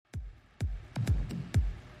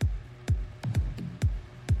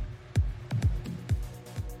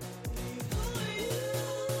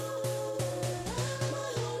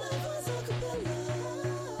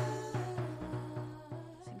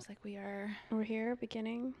We're here,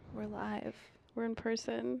 beginning. We're live. We're in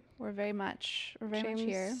person. We're very much James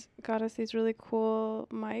here. got us these really cool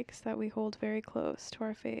mics that we hold very close to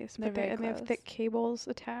our face. They're very and they have close. thick cables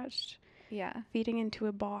attached. Yeah. Feeding into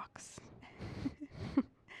a box. And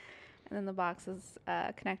then the box is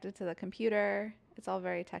connected to the computer. It's all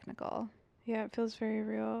very technical. Yeah, it feels very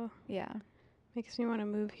real. Yeah. Makes me want to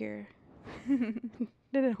move here.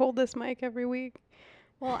 Didn't hold this mic every week.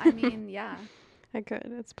 Well, I mean, yeah. I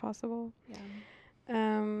could. It's possible.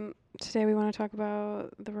 Yeah. Today we want to talk about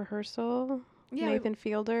the rehearsal. Yeah. Nathan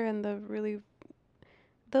Fielder and the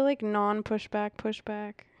like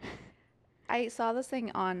non-pushback. I saw this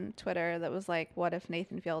thing on Twitter that was like, what if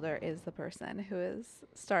Nathan Fielder is the person who has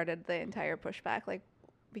started the entire pushback? Like,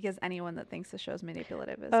 because anyone that thinks the show's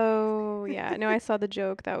manipulative is. Oh, yeah. No, I saw the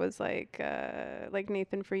joke that was like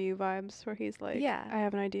Nathan For You vibes, where he's like, Yeah. I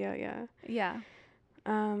have an idea, yeah. Yeah.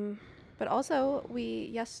 But also,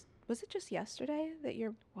 was it just yesterday that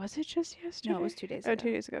you're... Was it just yesterday? No, it was 2 days ago. Oh,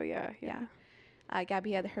 2 days ago, yeah.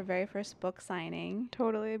 Gabby had her very first book signing.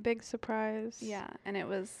 Totally. A big surprise. Yeah, and it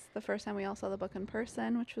was the first time we all saw the book in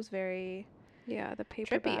person, which was very... Yeah, the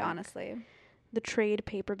paperback. Trippy, honestly. The trade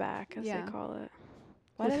paperback, as they call it.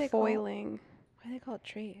 Why do they foiling. Why do they call it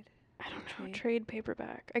trade? I don't know. Trade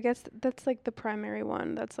paperback. I guess that's like the primary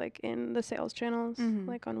one that's like in the sales channels,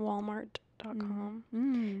 like on Walmart.com.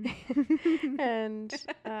 And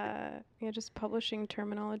just publishing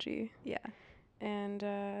terminology. Yeah. And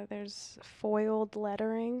there's foiled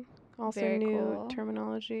lettering, also Very new cool.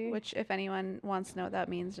 terminology. Which, if anyone wants to know what that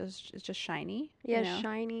means, it's just shiny. Yeah,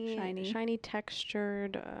 shiny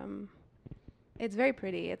textured. It's very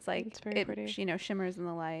pretty. It's like it's very pretty. Shimmers in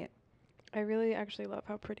the light. I really actually love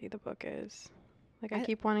how pretty the book is. Like, I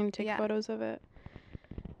keep wanting to take photos of it.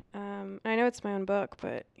 I know it's my own book,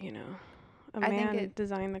 but, a man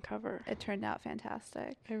designed the cover. It turned out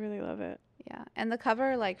fantastic. I really love it. Yeah. And the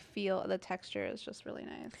cover, the texture is just really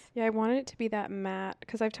nice. Yeah, I wanted it to be that matte,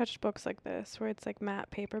 because I've touched books like this, where it's like matte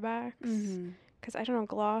paperbacks. Because, I don't know,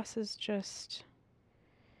 gloss is just...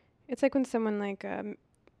 It's like when someone, like...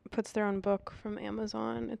 puts their own book from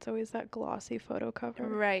Amazon. It's always that glossy photo cover.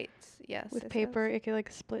 Right. Yes. With paper, it could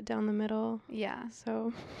like split down the middle. Yeah.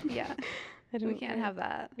 So. Yeah. We can't have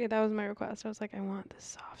that. Yeah, that was my request. I was like, I want this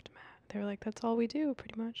soft matte. They were like, that's all we do,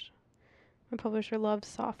 pretty much. My publisher loves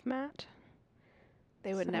soft matte.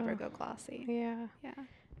 They would never go glossy. Yeah. Yeah.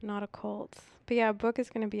 Not a cult. But yeah, book is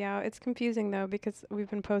going to be out. It's confusing though, because we've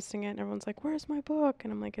been posting it and everyone's like, where's my book?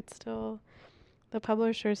 And I'm like, the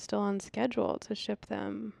publisher is still on schedule to ship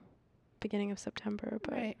them beginning of September,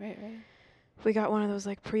 but right. We got one of those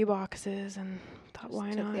like pre-boxes and thought, just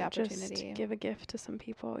why took not the opportunity. Just give a gift to some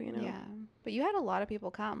people, Yeah, but you had a lot of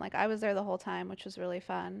people come. Like, I was there the whole time, which was really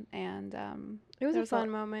fun, and it was a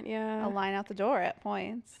fun moment. Yeah, a line out the door at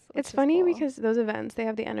points. It's funny because those events, they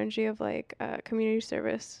have the energy of like community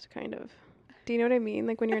service, kind of. Do you know what I mean?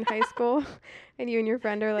 Like when you're in high school and you and your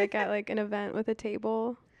friend are like at like an event with a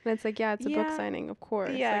table, and it's like, it's a book signing, of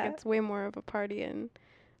course. Yeah, like it's way more of a party and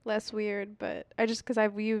less weird, but because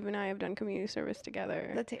you and I have done community service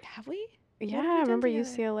together. Have we? Yeah, I remember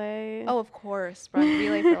UCLA. Oh, of course,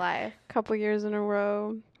 Relay for Life. Couple years in a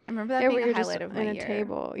row. I remember that being a highlight of my year. In a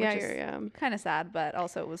table. Yeah. Kind of sad, but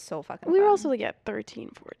also it was so fucking fun. We were also like at 13,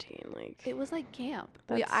 14. Like it was like camp.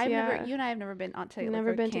 You and I have never been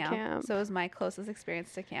to camp. So it was my closest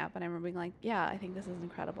experience to camp, and I remember being like, yeah, I think this is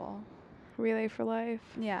incredible. Relay for Life.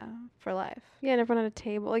 Yeah, for life. Yeah, and everyone at a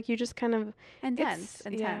table. Like you just kind of tense.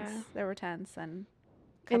 There were tents and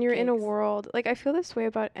and you're in a world. Like I feel this way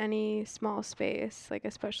about any small space, like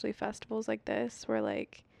especially festivals like this, where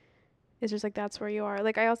like it's just like that's where you are.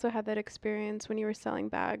 Like I also had that experience when you were selling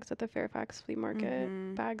bags at the Fairfax Flea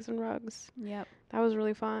Market, bags and rugs. Yep. That was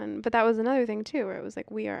really fun. But that was another thing too, where it was like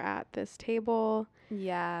we are at this table.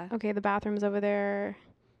 Yeah. Okay, the bathroom's over there.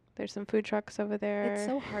 There's some food trucks over there. It's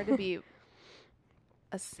so hard to be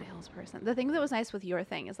a salesperson. The thing that was nice with your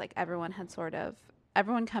thing is like everyone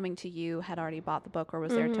coming to you had already bought the book or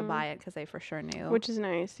was there to buy it because they for sure knew. Which is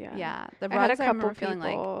nice, yeah. Yeah. The rugs, I remember feeling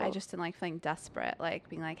like, I just didn't like feeling desperate, like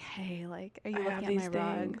being like, hey, like, are you looking at my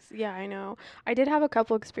rugs? Yeah, I know. I did have a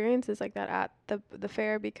couple experiences like that at the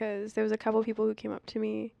fair because there was a couple people who came up to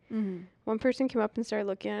me. One person came up and started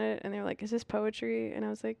looking at it and they were like, is this poetry? And I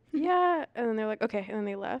was like, yeah. And then they're like, okay. And then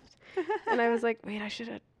they left. And I was like, wait,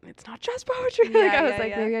 it's not just poetry.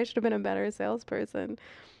 Maybe I should have been a better salesperson.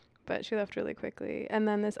 But she left really quickly. And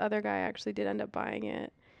then this other guy actually did end up buying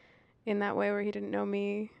it in that way where he didn't know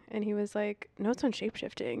me. And he was like, no, it's on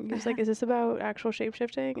shapeshifting. He was like, is this about actual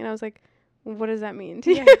shapeshifting? And I was like, what does that mean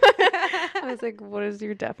to you? I was like, what is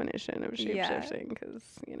your definition of shapeshifting?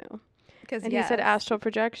 Because, and he said astral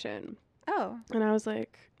projection. Oh. And I was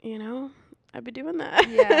like, I'd be doing that.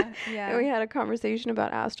 Yeah. And we had a conversation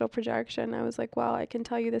about astral projection. I was like, well, I can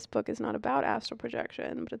tell you this book is not about astral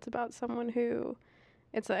projection, but it's about someone who,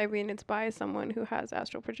 it's by someone who has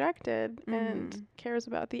astral projected and cares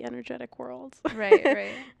about the energetic worlds.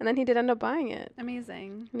 Right. And then he did end up buying it.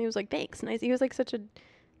 Amazing. And he was like, thanks, nice. He was like such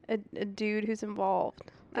a dude who's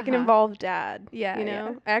involved. Like an involved dad.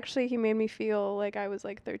 Yeah. Actually, he made me feel like I was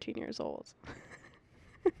like 13 years old.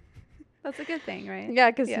 That's a good thing, right?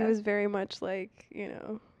 Yeah, because he was very much like, he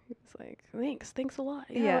was like, thanks a lot.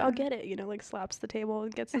 Yeah, I'll get it. Like slaps the table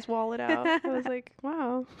and gets his wallet out. I was like,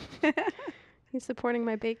 wow. He's supporting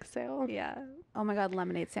my bake sale. Yeah. Oh my God,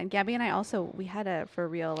 lemonade stand. Gabby and I also, we had a for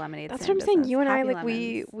real lemonade stand. That's what I'm saying. You and I, like,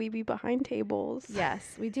 Lemons. we be behind tables.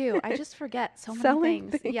 Yes, we do. I just forget so many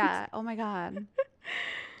Selling things. Yeah. Oh my God.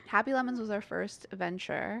 Happy Lemons was our first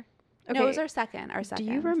venture. Okay. No, it was our second. Do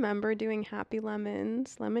you remember doing Happy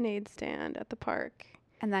Lemons lemonade stand at the park?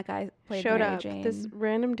 And that guy showed Mary up. Jane. This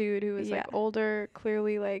random dude who was like older,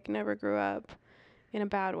 clearly like never grew up in a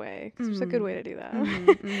bad way. 'Cause there's a good way to do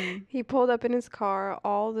that. He pulled up in his car.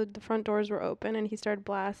 All the front doors were open, and he started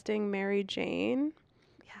blasting Mary Jane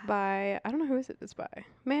by, I don't know who is it this by.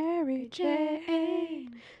 Mary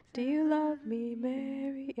Jane, do you love me,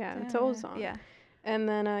 Mary? Yeah, it's an old song. Yeah. And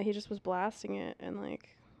then he just was blasting it, and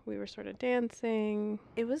like we were sort of dancing.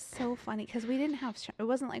 It was so funny because we didn't have, it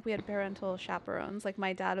wasn't like we had parental chaperones. Like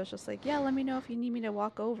my dad was just like, yeah, let me know if you need me to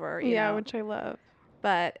walk over. You know? Which I love.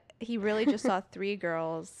 But he really just saw three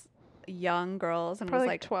girls, young girls, and probably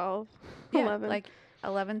was like 12, 11. Like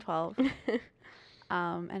 11, 12.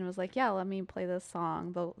 And was like, yeah, let me play this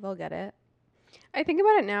song. They'll get it. I think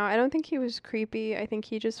about it now. I don't think he was creepy. I think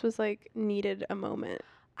he just was like needed a moment.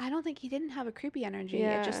 I don't think he didn't have a creepy energy.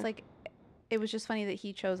 Yeah. It just like, it was just funny that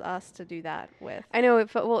he chose us to do that with. I know it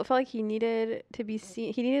felt like he needed to be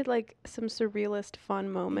seen. He needed like some surrealist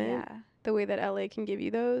fun moment. Yeah. The way that LA can give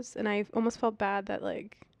you those. And I almost felt bad that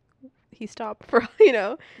like he stopped for,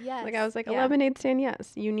 Yes. Like I was like, a lemonade stand,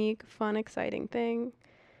 yes. Unique, fun, exciting thing.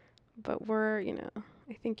 But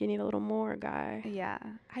I think you need a little more, guy. Yeah.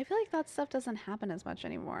 I feel like that stuff doesn't happen as much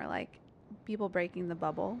anymore. Like people breaking the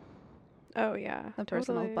bubble. Oh, yeah. The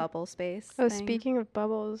personal bubble space. Oh, speaking of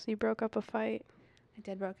bubbles, you broke up a fight. I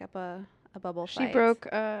did broke up a bubble fight. She broke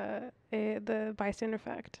the bystander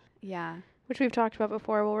effect. Yeah. Which we've talked about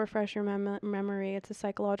before. We'll refresh your memory. It's a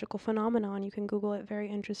psychological phenomenon. You can Google it. Very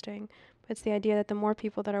interesting. But it's the idea that the more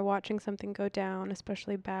people that are watching something go down,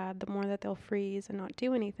 especially bad, the more that they'll freeze and not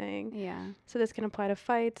do anything. Yeah. So this can apply to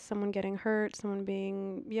fights, someone getting hurt, someone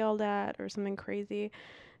being yelled at, or something crazy,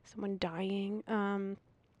 someone dying.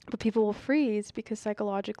 But people will freeze because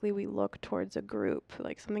psychologically we look towards a group.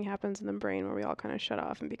 Like something happens in the brain where we all kind of shut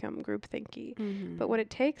off and become group thinky. Mm-hmm. But what it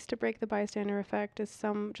takes to break the bystander effect is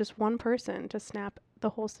just one person to snap the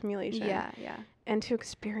whole simulation. Yeah. And to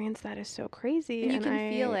experience that is so crazy. And you can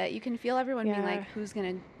feel it. You can feel everyone being like, who's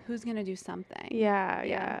gonna do something.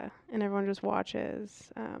 Yeah. And everyone just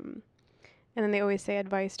watches. And then they always say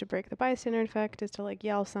advice to break the bystander effect is to like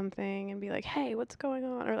yell something and be like, hey, what's going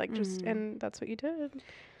on? Or like just, and that's what you did.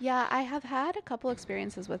 Yeah, I have had a couple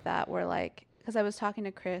experiences with that where like, because I was talking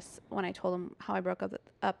to Chris when I told him how I broke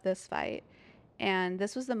up this fight. And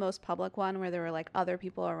this was the most public one where there were like other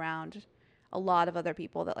people around, a lot of other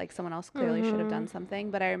people that like someone else clearly should have done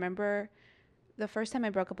something. But I remember the first time I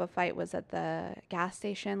broke up a fight was at the gas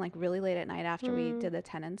station, like really late at night after we did the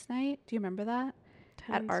Tenants Night. Do you remember that?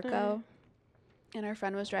 At Arco. Night. And our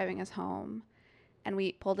friend was driving us home, and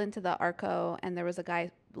we pulled into the Arco, and there was a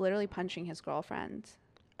guy literally punching his girlfriend.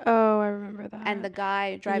 Oh, I remember that. And the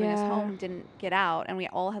guy driving us home didn't get out, and we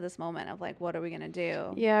all had this moment of like, what are we going to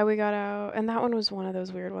do? Yeah, we got out. And that one was one of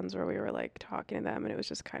those weird ones where we were like talking to them, and it was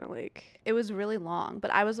just kind of like... It was really long, but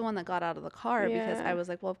I was the one that got out of the car because I was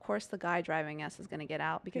like, well, of course the guy driving us is going to get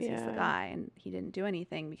out because he's the guy, and he didn't do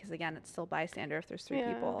anything because, again, it's still bystander if there's three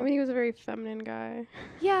people. I mean, he was a very feminine guy.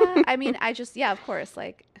 Yeah, I mean, of course,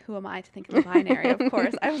 like, who am I to think of the binary? Of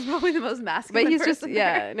course, I was probably the most masculine But he's person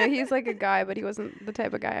just, no, he's like a guy, but he wasn't the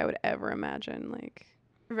type of guy I would ever imagine, like...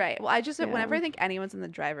 Right. Well, I just, whenever I think anyone's in the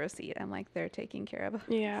driver's seat, I'm like, they're taking care of.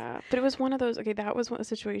 Yeah. But it was one of those, that was a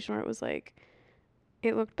situation where it was like,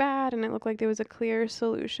 it looked bad and it looked like there was a clear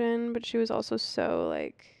solution, but she was also so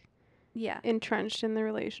like, entrenched in the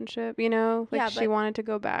relationship, Like she wanted to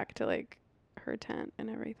go back to like her tent and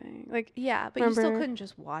everything. Like, but you still couldn't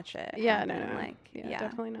just watch it. Yeah, no. Like,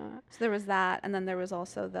 definitely not. So there was that. And then there was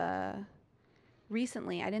also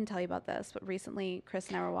recently, I didn't tell you about this, but recently Chris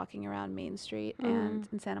and I were walking around Main Street and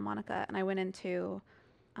in Santa Monica, and I went into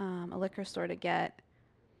a liquor store to get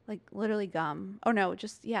like literally gum. Oh no,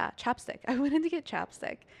 just chapstick. I went in to get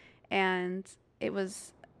chapstick, and it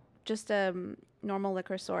was just a normal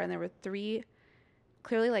liquor store, and there were 3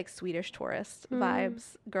 clearly like Swedish tourist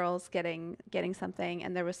vibes girls getting something,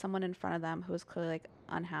 and there was someone in front of them who was clearly like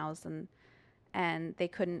unhoused, and they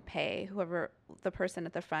couldn't pay. Whoever, the person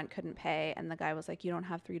at the front couldn't pay, and the guy was like, you don't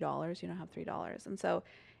have $3, you don't have $3. And so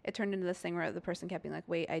it turned into this thing where the person kept being like,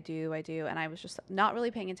 wait, I do, and I was just not really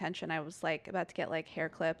paying attention. I was like about to get like hair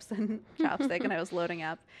clips and chapstick, and I was loading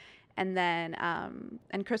up, and then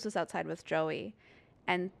and Chris was outside with Joey,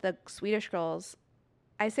 and the Swedish girls,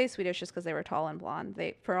 I say Swedish just because they were tall and blonde.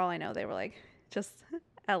 They, for all I know, they were like just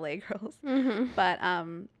LA girls. But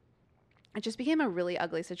it just became a really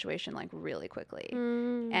ugly situation like really quickly.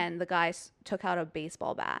 And the guy took out a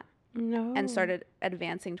baseball bat and started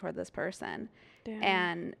advancing toward this person. Damn.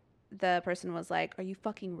 And the person was like, are you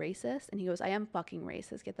fucking racist? And he goes, I am fucking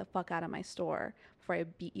racist. Get the fuck out of my store before I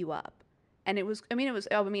beat you up. And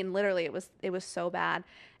literally it was so bad.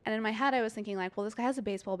 And in my head, I was thinking like, well, this guy has a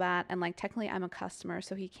baseball bat, and like technically I'm a customer,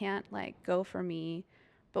 so he can't like go for me.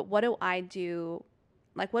 But what do I do?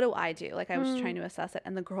 Like, what do I do? Like, I was trying to assess it.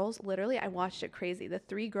 And the girls, literally, I watched it crazy. The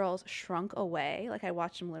 3 girls shrunk away. Like, I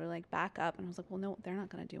watched them literally like back up, and I was like, well, no, they're not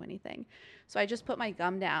going to do anything. So I just put my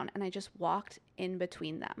gum down, and I just walked in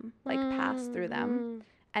between them, like passed through them.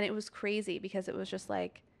 And it was crazy because it was just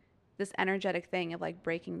like this energetic thing of like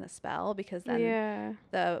breaking the spell, because then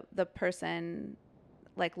the person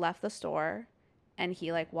like left the store, and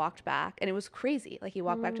he like walked back, and it was crazy. Like he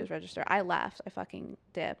walked back to his register. I left. I fucking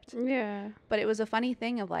dipped. Yeah. But it was a funny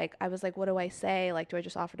thing of like, I was like, what do I say? Like, do I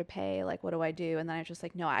just offer to pay? Like, what do I do? And then I was just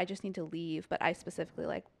like, no, I just need to leave. But I specifically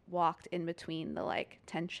like walked in between the like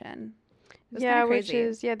tension. Yeah, which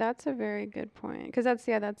is, that's a very good point. Because that's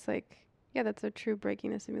like, that's a true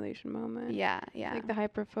breaking the simulation moment. Yeah, yeah. Like the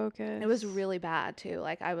hyper focus. It was really bad too.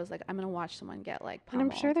 Like I was like, I'm gonna watch someone get like pummeled.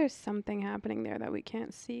 And I'm sure there's something happening there that we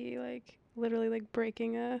can't see, like literally like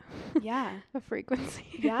breaking a a frequency.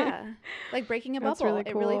 Yeah, like breaking a bubble. Really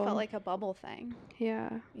cool. It really felt like a bubble thing. Yeah.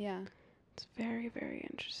 Yeah. It's very, very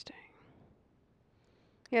interesting.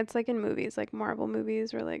 Yeah, it's like in movies, like Marvel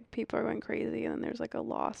movies, where like people are going crazy, and then there's like a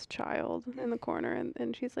lost child in the corner,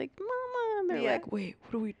 and she's like, Mama, and they're like, wait,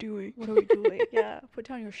 what are we doing? What are we doing? Yeah, put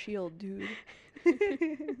down your shield, dude.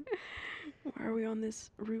 Why are we on this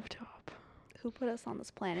rooftop? Who put us on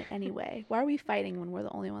this planet anyway? Why are we fighting when we're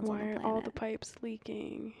the only ones on the planet? Why are all the pipes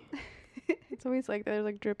leaking? It's always like there's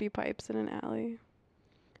like drippy pipes in an alley.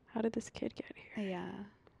 How did this kid get here? Yeah.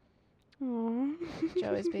 Aww.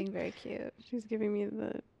 Joey's being very cute. She's giving me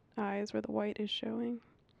the eyes where the white is showing.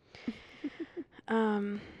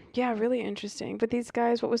 Yeah, really interesting. But these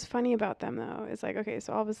guys, what was funny about them though is like, okay,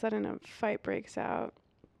 so all of a sudden a fight breaks out,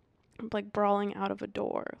 like brawling out of a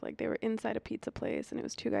door. Like they were inside a pizza place, and it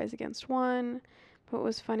was 2 guys against 1. But what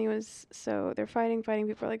was funny was, so they're fighting,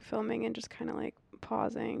 people are like filming and just kind of like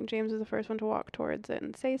pausing. James was the first one to walk towards it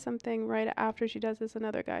and say something. Right after she does this,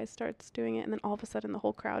 another guy starts doing it, and then all of a sudden the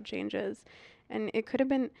whole crowd changes. And it could have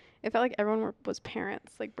been, it felt like everyone was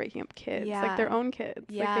parents, like breaking up kids, like their own kids.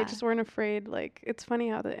 Like they just weren't afraid. Like, it's funny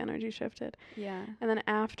how the energy shifted. Yeah. And then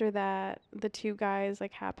after that, the 2 guys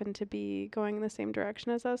like happened to be going in the same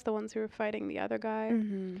direction as us, the ones who were fighting the other guy.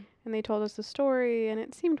 And they told us the story, and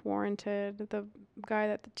it seemed warranted. The guy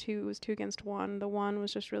that was 2 against 1, the one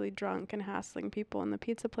was just really drunk and hassling people in the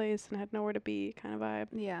pizza place and had nowhere to be, kind of vibe.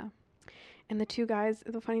 Yeah. And the 2 guys,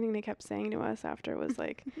 the funny thing they kept saying to us after was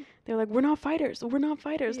like, they're like, we're not fighters.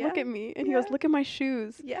 Yeah. Look at me. And he goes, look at my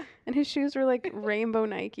shoes. Yeah. And his shoes were like rainbow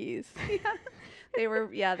Nikes. Yeah. They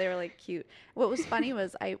were like cute. What was funny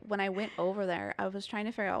was when I went over there, I was trying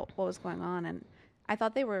to figure out what was going on, and I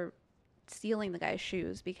thought they were stealing the guy's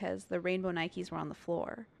shoes because the rainbow Nikes were on the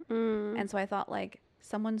floor. And so I thought like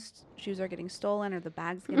someone's shoes are getting stolen or the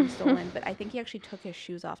bag's getting stolen, but I think he actually took his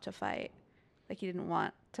shoes off to fight. Like he didn't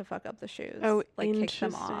want to fuck up the shoes. Oh, like kick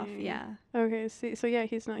them off. Yeah. Okay. See, so yeah,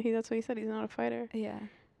 he's not. That's what he said. He's not a fighter. Yeah.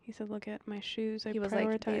 He said, "Look at my shoes. I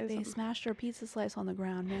prioritize like, they smashed your pizza slice on the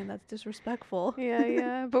ground, man. That's disrespectful." Yeah,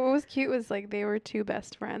 yeah. But what was cute was like they were 2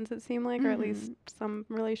 best friends. It seemed like, or at least some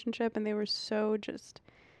relationship, and they were so just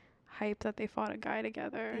hyped that they fought a guy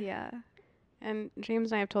together. Yeah. And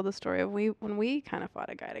James and I have told the story of when we kind of fought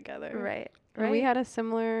a guy together. Right. Right. We had a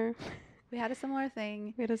similar. We had a similar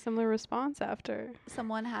thing. We had a similar response after.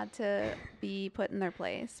 Someone had to be put in their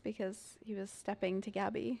place because he was stepping to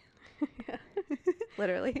Gabby. Yeah.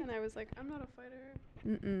 Literally. And I was like, I'm not a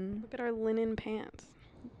fighter. Look at our linen pants.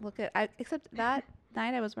 Except that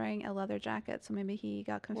night I was wearing a leather jacket, so maybe he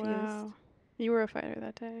got confused. Wow. You were a fighter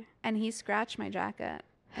that day. And he scratched my jacket,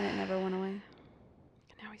 and it never went away.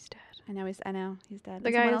 And now he's dead. I know he's dead.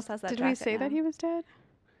 The guy else has that jacket. Did we say that he was dead?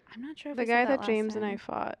 I'm not sure if the we guy said that last James and I time.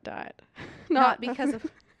 fought died. Not because of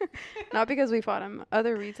not because we fought him.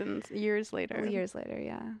 Other reasons. Years later. years later,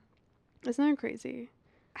 yeah. Isn't that crazy?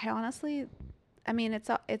 I honestly, I mean, it's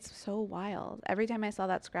so wild. Every time I saw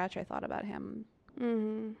that scratch, I thought about him.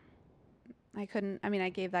 Mm-hmm. I couldn't. I mean, I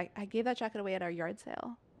gave that jacket away at our yard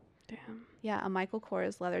sale. Damn. Yeah, a Michael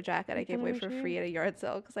Kors leather jacket I gave away for free at a yard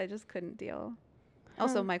sale because I just couldn't deal.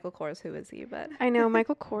 Also, Michael Kors, who is he? But I know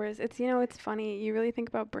Michael Kors. It's it's funny. You really think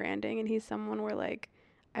about branding, and he's someone where like,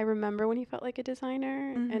 I remember when he felt like a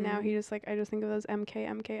designer, and now he just like I just think of those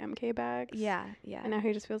MK bags. Yeah. And now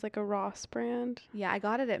he just feels like a Ross brand. Yeah, I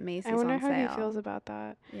got it at Macy's. I wonder on how sale. he feels about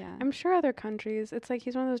that. Yeah, I'm sure other countries. It's like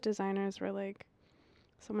he's one of those designers where like,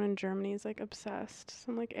 someone in Germany is like obsessed.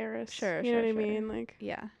 Some like heiress. Sure. You know what I mean? Like.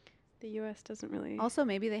 Yeah. The U.S. doesn't really. Also,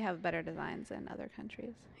 maybe they have better designs in other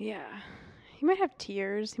countries. Yeah. He might have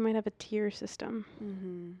tiers. He might have a tier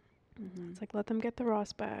system. It's like, let them get the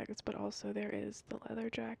Ross bags, but also there is the leather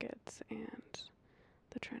jackets and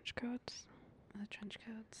the trench coats. The trench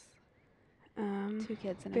coats. 2 kids in a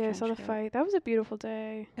trench coat. Yeah, I saw the fight. That was a beautiful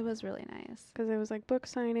day. It was really nice. Because it was like book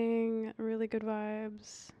signing, really good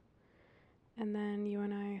vibes. And then you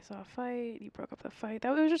and I saw a fight. You broke up the fight.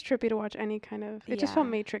 That was just trippy to watch any kind of. It just felt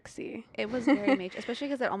Matrix-y. It was very Matrix, especially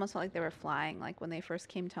because it almost felt like they were flying. Like when they first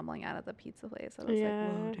came tumbling out of the pizza place, I was like,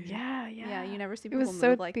 "Whoa, dude." Yeah. Yeah, you never see people move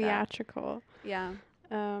so like theatrical. that. Yeah.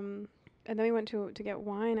 And then we went to get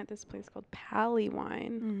wine at this place called Pally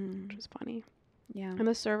Wine, which was funny. Yeah. And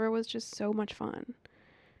the server was just so much fun.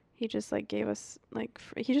 He just like gave us like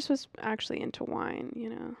he just was actually into wine, you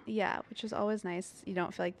know. Yeah, which is always nice. You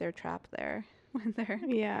don't feel like they're trapped there when they're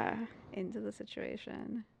into the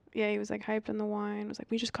situation. Yeah, he was like hyped on the wine. Was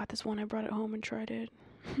like, we just got this one. I brought it home and tried it.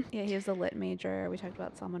 Yeah, he was a lit major. We talked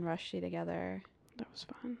about Salman Rushdie together. That was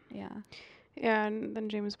fun. Yeah. Yeah, and then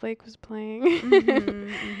James Blake was playing.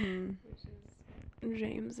 Which is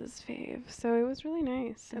James's fave. So it was really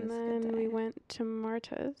nice. And then we went to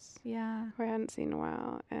Marta's. Yeah. Who I hadn't seen in a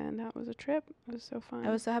while. And that was a trip. It was so fun.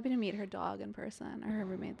 I was so happy to meet her dog in person, or her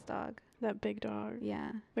roommate's dog. That big dog.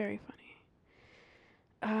 Yeah. Very funny.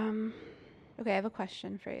 Okay, I have a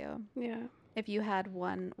question for you. Yeah. If you had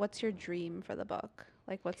one, what's your dream for the book?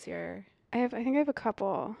 Like, what's your... I think I have a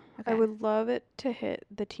couple. Okay. I would love it to hit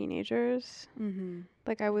the teenagers.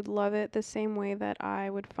 Like, I would love it the same way that I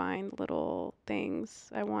would find little things.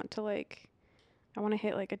 I want to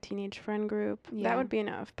hit like a teenage friend group. Yeah. That would be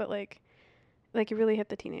enough. But like you really hit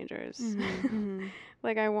the teenagers.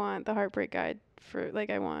 Like, I want the Heartbreak Guide for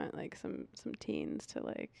like, I want like some teens to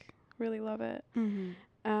like really love it.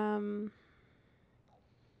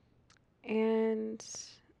 And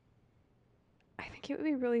I think it would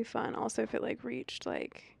be really fun also if it like reached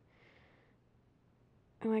like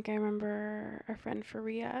I remember our friend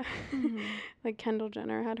Faria, like Kendall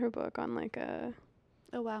Jenner had her book on like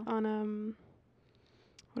oh wow, on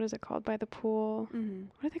what is it called, by the pool?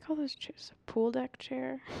 What do they call those chairs? A pool deck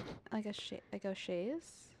chair? Like a chaise?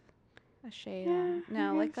 A chaise? Yeah,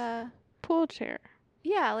 no, like a pool chair.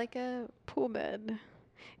 Yeah, like a pool bed.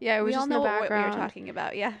 Yeah, it was just in the the background. What we were talking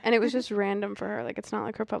about, yeah. And it was just random for her. Like, it's not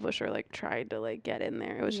like her publisher like tried to like get in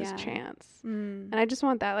there. It was just chance. And I just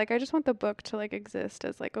want that. Like, I just want the book to like exist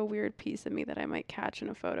as like a weird piece of me that I might catch in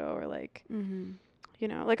a photo or like, you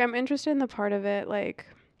know, like I'm interested in the part of it. Like,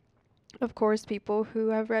 of course, people who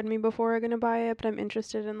have read me before are gonna buy it, but I'm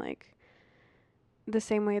interested in like the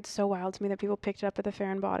same way it's so wild to me that people picked it up at the fair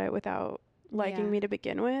and bought it without liking me to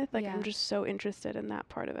begin with. Like, I'm just so interested in that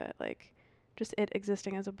part of it. Like, just it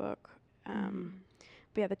existing as a book.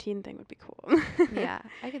 But yeah, the teen thing would be cool. Yeah,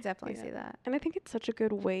 I could definitely see that. And I think it's such a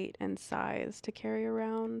good weight and size to carry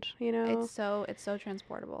around, you know? It's so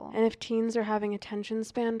transportable. And if teens are having attention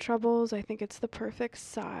span troubles, I think it's the perfect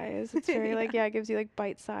size. It's very like, it gives you like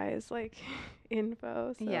bite size like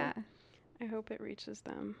info. So yeah. I hope it reaches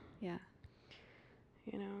them. Yeah.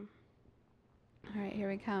 You know. All right, here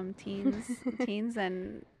we come. Teens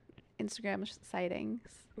and Instagram sightings.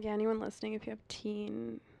 Yeah, anyone listening, if you have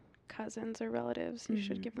teen cousins or relatives, you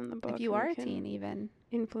should give them the book. If you are a teen, even.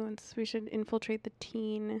 We should infiltrate the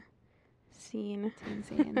teen scene.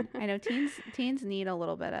 I know teens need a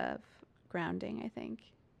little bit of grounding, I think.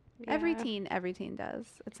 Yeah. Every teen does.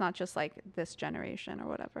 It's not just like this generation or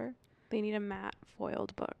whatever. They need a matte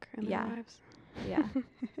foiled book in their lives. Yeah.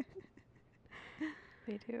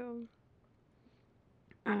 They do.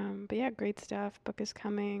 But yeah, great stuff. Book is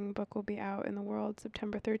coming. Book will be out in the world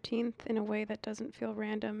September 13th in a way that doesn't feel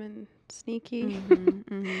random and sneaky.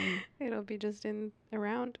 It'll be just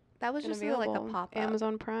around. That was just like a pop-up.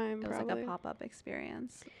 Amazon Prime, it was probably. Like a pop-up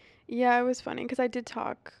experience. Yeah, it was funny because I did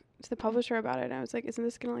talk to the publisher about it, and I was like, isn't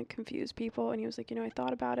this gonna like confuse people? And he was like, I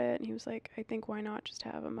thought about it, and he was like, I think why not just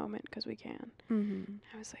have a moment because we can.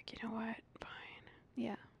 I was like, you know what, fine.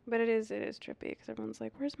 Yeah. But it is trippy because everyone's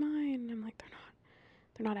like, where's mine? And I'm like,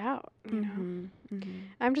 they're not out, you know.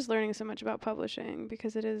 I'm just learning so much about publishing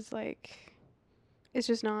because it is like, it's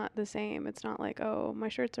just not the same. It's not like, oh, my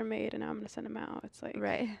shirts are made and now I'm gonna send them out. It's like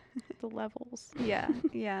the levels. Yeah.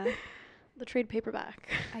 The trade paperback.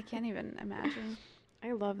 I can't even imagine.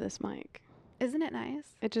 I love this mic. Isn't it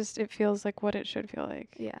nice? It feels like what it should feel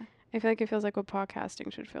like. Yeah. I feel like it feels like what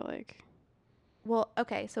podcasting should feel like. Well,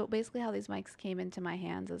 okay, so basically how these mics came into my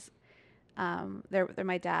hands is they're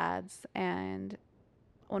my dad's, and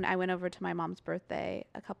when I went over to my mom's birthday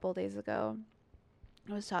a couple days ago,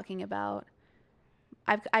 I was talking about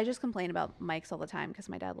I just complain about mics all the time because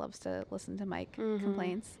my dad loves to listen to mic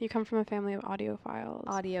complaints. You come from a family of audiophiles.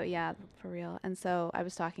 Audio, yeah, for real. And so I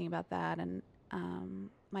was talking about that, and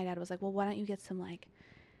my dad was like, well, why don't you get some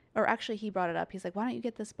or actually he brought it up. He's like, why don't you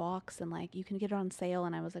get this box and like you can get it on sale?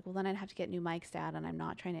 And I was like, well, then I'd have to get new mics, Dad, and I'm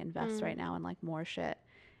not trying to invest right now in like more shit.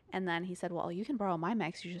 And then he said, well, you can borrow my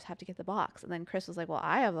mics, you just have to get the box. And then Chris was like, well,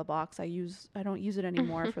 I have the box, I don't use it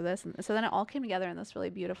anymore for this. And so then it all came together in this really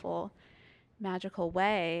beautiful, magical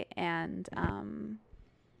way. And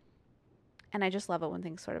I just love it when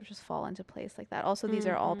things sort of just fall into place like that. Also, these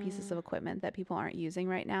are all pieces of equipment that people aren't using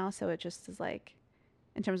right now, so it just is like,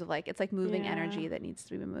 in terms of like, it's like moving energy that needs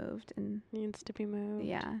to be moved. And needs to be moved.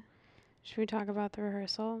 Yeah. Should we talk about the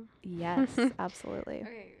rehearsal? Yes, absolutely.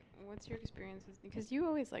 Okay, what's your experiences? Because you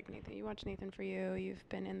always like Nathan. You watch Nathan For You. You've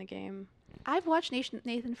been in the game. I've watched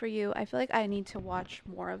Nathan For You. I feel like I need to watch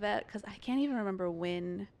more of it because I can't even remember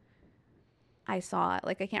when I saw it.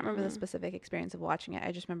 Like, I can't remember the specific experience of watching it.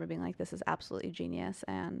 I just remember being like, this is absolutely genius,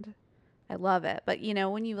 and I love it. But, you know,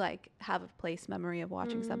 when you, like, have a place memory of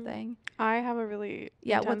watching something. I have a really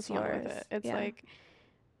intense what's yours? one with it. It's like,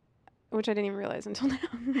 which I didn't even realize until now,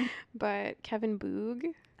 but Kevin Boog.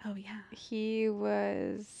 Oh, yeah.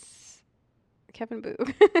 Kevin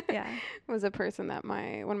Boog was a person that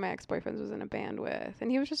one of my ex-boyfriends was in a band with.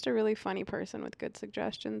 And he was just a really funny person with good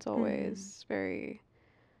suggestions always.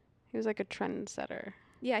 He was like a trendsetter.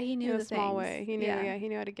 Yeah, he knew in a small way. He knew, he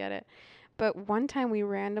knew how to get it. But one time we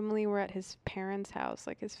randomly were at his parents' house,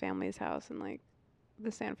 like his family's house in like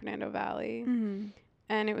the San Fernando Valley.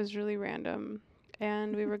 And it was really random.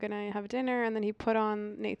 And we were going to have dinner, and then he put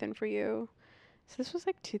on Nathan For You. So this was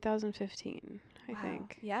like 2015, I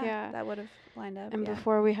think. Yeah. That would have lined up. And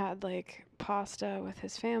before we had like pasta with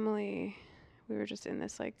his family, we were just in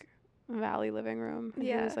this like Valley living room. And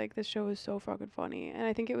he was like, this show is so fucking funny. And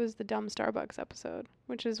I think it was the Dumb Starbucks episode,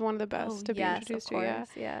 which is one of the best to be introduced to.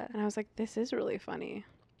 Yeah. And I was like, this is really funny.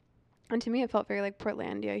 And to me, it felt very like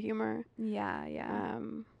Portlandia humor. Yeah.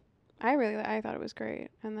 I thought it was great.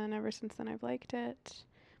 And then ever since then, I've liked it.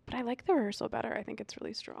 But I like the rehearsal better. I think it's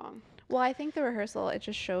really strong. Well, I think the rehearsal, it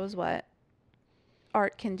just shows what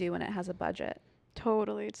art can do when it has a budget.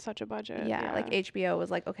 Totally. It's such a budget. Yeah. Like HBO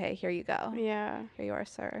was like, okay, here you go. Yeah. Here you are,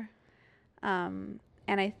 sir. And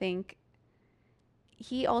I think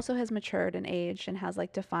he also has matured and aged and has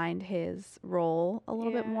like defined his role a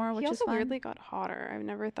little bit more, which is fun. He also weirdly got hotter. I've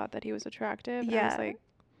never thought that he was attractive. Yeah. I was like,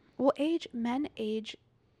 well, men age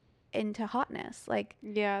into hotness. Like,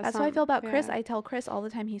 that's how I feel about Chris. I tell Chris all the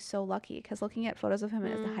time he's so lucky because looking at photos of him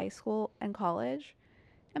in high school and college,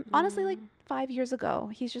 and honestly, like 5 years ago,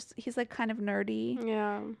 he's like kind of nerdy.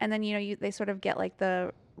 Yeah. And then, you know, they sort of get like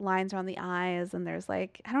the lines around the eyes, and there's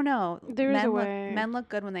like, I don't know. Men look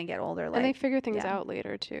good when they get older. Like, and they figure things out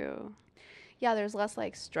later too. Yeah, there's less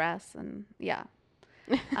like stress and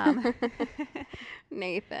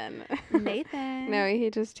Nathan. No, he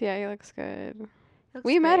looks good.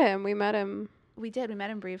 We met him. We did. We met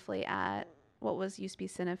him briefly at what was used to be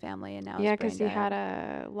Cine Family, and now because he had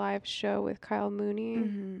a live show with Kyle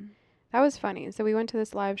Mooney. That was funny. So we went to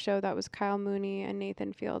this live show that was Kyle Mooney and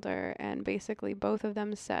Nathan Fielder, and basically both of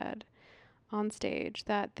them said on stage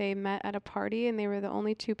that they met at a party, and they were the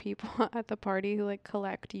only two people at the party who like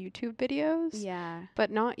collect YouTube videos. Yeah.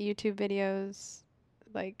 But not YouTube videos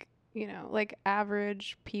like, you know, like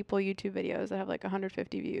average people YouTube videos that have like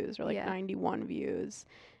 150 views or like 91 views,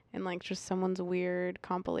 and like just someone's weird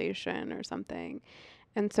compilation or something.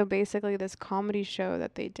 And so basically this comedy show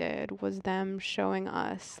that they did was them showing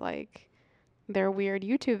us like their weird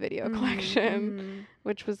YouTube video collection,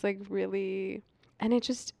 which was like really, and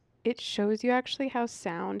it shows you actually how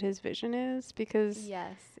sound his vision is, because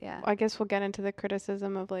I guess we'll get into the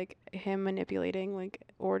criticism of like him manipulating like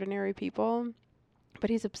ordinary people, but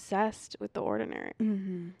he's obsessed with the ordinary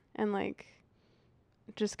and like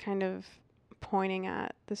just kind of pointing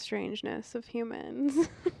at the strangeness of humans.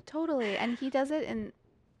 Totally. And he does it in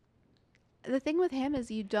the thing with him is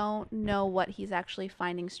you don't know what he's actually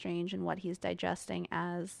finding strange and what he's digesting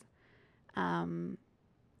as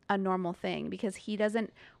a normal thing, because he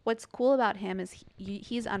doesn't, what's cool about him is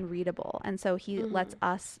he's unreadable, and so he lets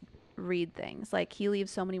us read things. Like, he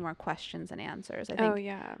leaves so many more questions and answers. I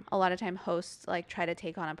think a lot of time hosts like try to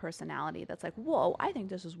take on a personality that's like, whoa, I think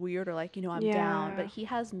this is weird, or like, you know, I'm down, but he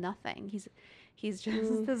has nothing. He's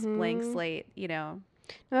just this blank slate, you know.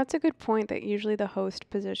 No, that's a good point, that usually the host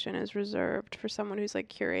position is reserved for someone who's like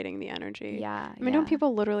curating the energy. Yeah. I mean, don't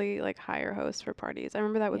people literally like hire hosts for parties? I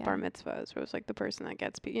remember that with bar mitzvahs, where it was like the person that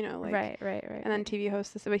gets, you know, like. Right. And then TV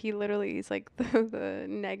hosts this, but he literally is like the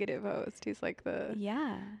negative host. He's like the.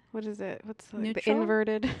 Yeah. What is it? What's like Neutral?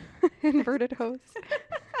 the inverted host?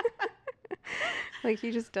 Like,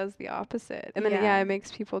 he just does the opposite. And then, it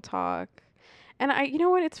makes people talk. And you know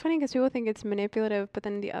what? It's funny because people think it's manipulative, but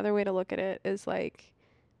then the other way to look at it is like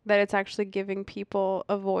that it's actually giving people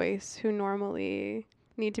a voice who normally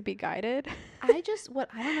need to be guided. What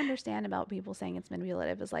I don't understand about people saying it's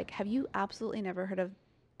manipulative is like, have you absolutely never heard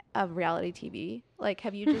of reality TV? Like,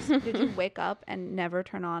 have you did you wake up and never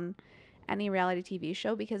turn on any reality TV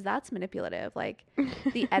show? Because that's manipulative. Like,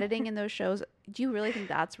 the editing in those shows, do you really think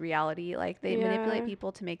that's reality? Like, they manipulate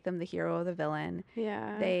people to make them the hero or the villain.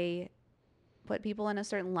 Yeah. They put people in a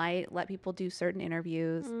certain light, let people do certain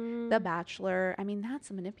interviews. The Bachelor, I mean, that's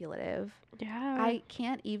manipulative. Yeah. I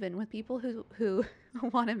can't even, with people who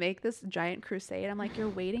want to make this giant crusade, I'm like, you're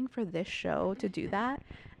waiting for this show to do that?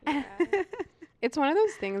 Yeah. It's one of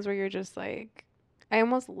those things where you're just like, I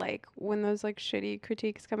almost like when those like shitty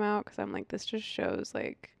critiques come out, because I'm like, this just shows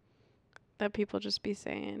like that people just be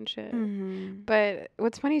saying shit. But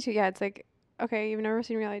what's funny too, it's like, okay, you've never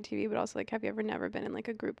seen reality TV, but also like, have you ever never been in like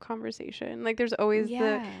a group conversation? Like, there's always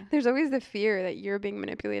the fear that you're being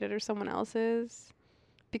manipulated or someone else is,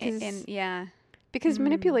 because because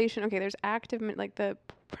manipulation. Okay, there's active like the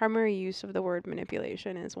primary use of the word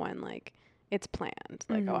manipulation is when like it's planned.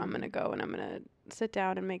 Like, oh, I'm gonna go and I'm gonna sit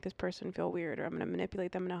down and make this person feel weird, or I'm gonna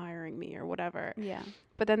manipulate them into hiring me or whatever. Yeah.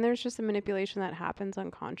 But then there's just a manipulation that happens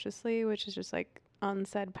unconsciously, which is just like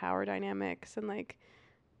unsaid power dynamics, and like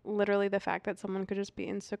literally the fact that someone could just be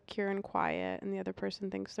insecure and quiet and the other person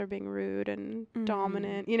thinks they're being rude and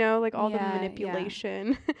dominant, you know, like all the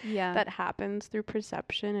manipulation that happens through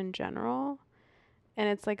perception in general. And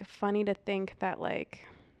it's like funny to think that like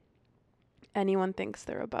anyone thinks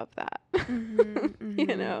they're above that.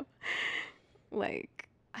 You know, like,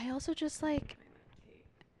 I also just like,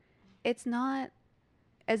 it's not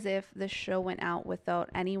as if the show went out without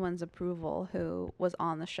anyone's approval who was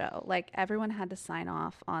on the show. Like, everyone had to sign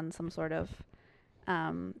off on some sort of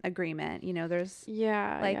agreement. You know, there's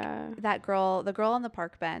that girl, the girl on the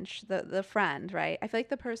park bench, the friend, right? I feel like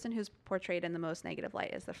the person who's portrayed in the most negative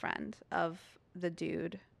light is the friend of the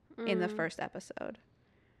dude in the first episode.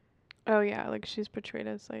 Oh yeah, like she's portrayed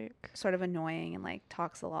as like sort of annoying and like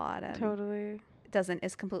talks a lot and totally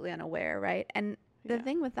is completely unaware, right? And the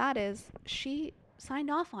thing with that is she signed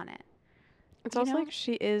off on it. It's also like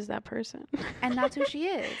she is that person. And that's who she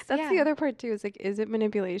is. That's the other part too, is like, is it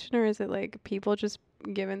manipulation, or is it like people just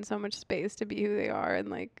given so much space to be who they are and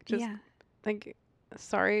like just like,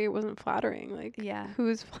 sorry, it wasn't flattering. Like,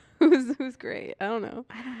 who's great? I don't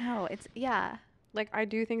know. It's like, I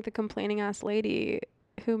do think the complaining ass lady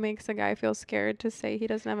who makes a guy feel scared to say he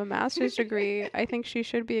doesn't have a master's degree, I think she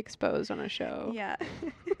should be exposed on a show. Yeah.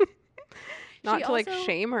 Not to like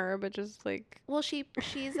shame her, but just like, well,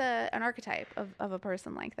 she's an archetype of a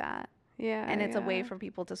person like that. Yeah. And it's a way for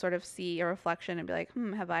people to sort of see a reflection and be like,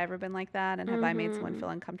 have I ever been like that? And have I made someone feel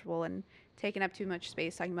uncomfortable and taken up too much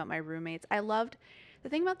space talking about my roommates? I loved the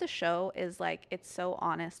thing about the show is like, it's so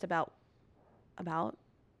honest about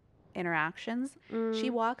interactions.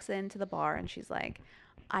 She walks into the bar and she's like,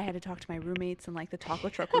 I had to talk to my roommates, and like the taco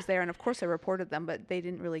truck was there, and of course I reported them, but they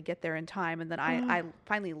didn't really get there in time, and then I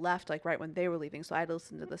finally left like right when they were leaving, so I had to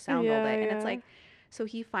listen to the sound all day. And it's like, so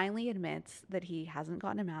he finally admits that he hasn't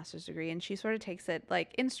gotten a master's degree, and she sort of takes it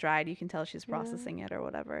like in stride. You can tell she's processing it or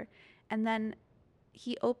whatever. And then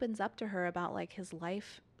he opens up to her about like his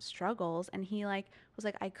life struggles, and he like was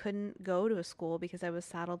like, I couldn't go to a school because I was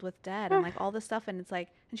saddled with debt and like all this stuff. And it's like,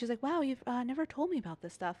 and she's like, wow, you've never told me about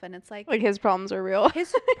this stuff. And it's like his problems are real.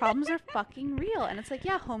 His problems are fucking real. And it's like,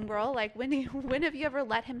 yeah, homegirl, like when have you ever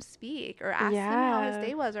let him speak or asked him how his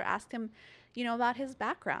day was, or asked him, you know, about his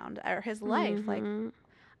background or his life? Like,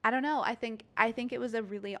 I don't know. I think it was a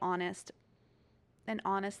really honest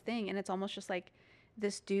thing. And it's almost just like,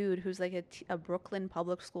 this dude who's like a Brooklyn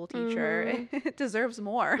public school teacher deserves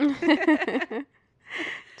more.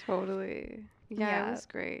 Totally. Yeah, it was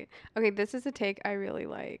great. Okay, this is a take I really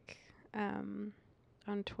like on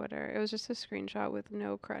Twitter. It was just a screenshot with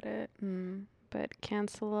no credit, but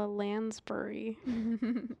Cancela Lansbury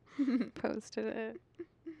posted it.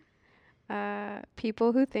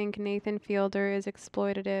 People who think Nathan Fielder is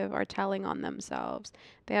exploitative are telling on themselves.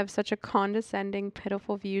 They have such a condescending,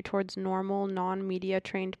 pitiful view towards normal, non-media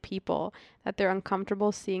trained people that they're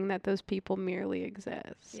uncomfortable seeing that those people merely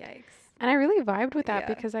exist. Yikes. And I really vibed with that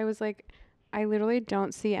because I was like, I literally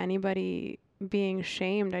don't see anybody being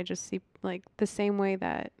shamed. I just see like the same way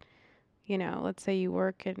that, you know, let's say you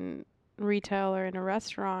work in retail or in a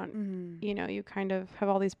restaurant, you know, you kind of have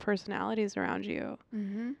all these personalities around you.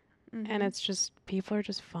 And it's just, people are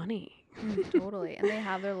just funny. Totally. And they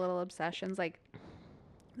have their little obsessions. Like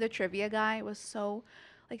the trivia guy was so,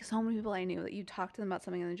 like so many people I knew that you talk to them about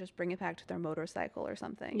something and then just bring it back to their motorcycle or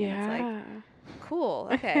something. Yeah. And it's like, cool.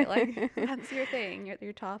 Okay. Like that's your thing,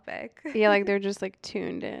 your topic. Yeah. Like they're just like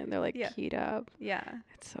tuned in. They're like keyed up. Yeah.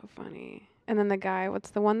 It's so funny. And then the guy,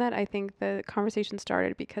 what's the one that I think the conversation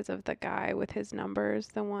started because of the guy with his numbers,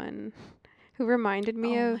 the one who reminded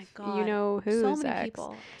me of, you know, who's so many ex.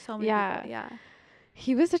 people. So many people. Yeah.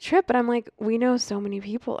 He was a trip, but I'm like, we know so many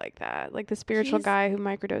people like that. Like the spiritual guy who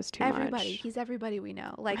microdosed too much. He's everybody we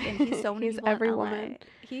know. Like, and he's so many he's people every in LA. woman.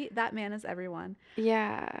 That man is everyone.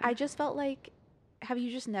 Yeah. I just felt like, have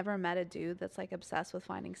you just never met a dude that's like obsessed with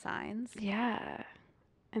finding signs? Yeah.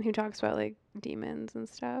 And who talks about like demons and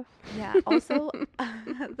stuff. Yeah. Also,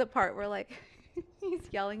 the part where like he's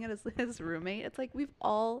yelling at his roommate. It's like we've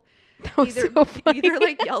all either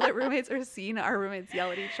like yelled at roommates or seen our roommates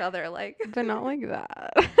yell at each other. Like, but not like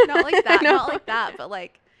that. Not like that. Not like that. But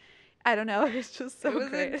like, I don't know. It was just so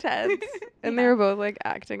great. Intense. And they were both like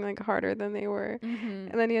acting like harder than they were.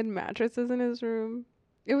 And then he had mattresses in his room.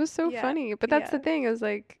 It was so funny. But that's the thing. It was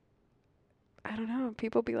like, I don't know.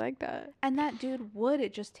 People be like that. And that dude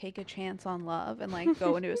would just take a chance on love and like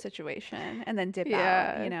go into a situation and then dip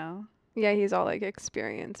out, you know? Yeah, he's all like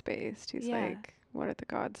experience based. He's like, what are the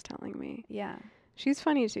gods telling me? Yeah. She's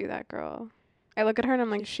funny too, that girl. I look at her and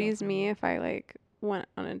I'm like, she's so me if I like went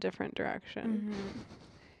on a different direction.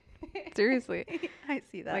 Seriously. I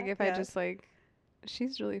see that. Like if I just like,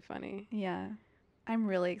 she's really funny. Yeah. I'm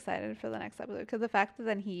really excited for the next episode because the fact that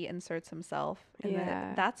then he inserts himself in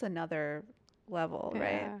that's another level,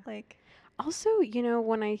 right? Like, also, you know,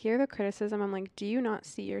 when I hear the criticism, I'm like, do you not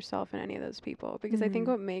see yourself in any of those people? Because I think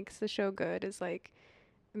what makes the show good is like,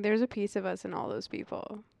 there's a piece of us in all those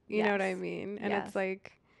people. You know what I mean? And it's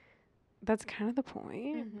like, that's kind of the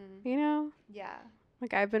point, you know? Yeah.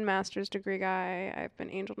 Like I've been master's degree guy. I've been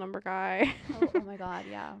angel number guy. Oh my God.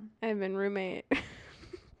 Yeah. I've been roommate.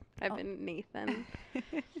 I've been Nathan.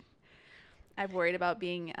 I've worried about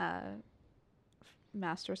being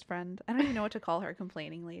master's friend. I don't even know what to call her.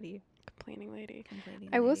 Complaining lady.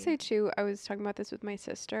 I will say too, I was talking about this with my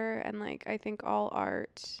sister, and like I think all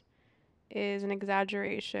art is an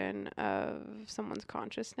exaggeration of someone's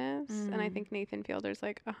consciousness, and I think Nathan Fielder's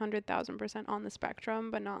like 100,000% on the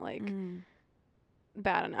spectrum, but not like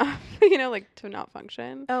bad enough, you know, like to not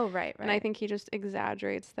function. Oh, right. And I think he just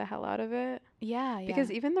exaggerates the hell out of it. Yeah.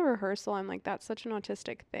 Because even the rehearsal, I'm like, that's such an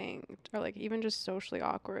autistic thing, or like even just socially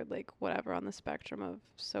awkward, like whatever on the spectrum of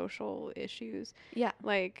social issues. Yeah.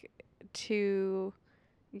 Like to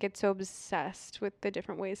get so obsessed with the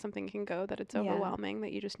different ways something can go that it's overwhelming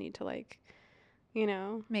that you just need to like, you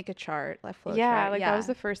know, make a chart, like flow chart. Like that was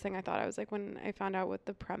the first thing I thought. I was like, when I found out what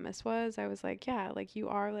the premise was, I was like, yeah, like you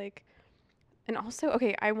are like. And also,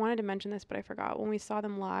 okay, I wanted to mention this, but I forgot. When we saw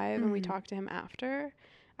them live and we talked to him after,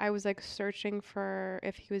 I was like searching for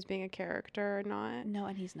if he was being a character or not. No,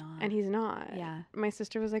 and he's not. Yeah. My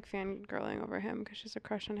sister was like fangirling over him because she has a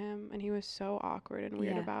crush on him, and he was so awkward and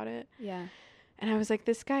weird about it. Yeah. And I was like,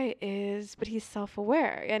 this guy is, but he's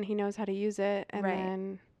self-aware and he knows how to use it. And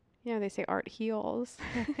then, you know, they say art heals.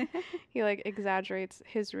 He like exaggerates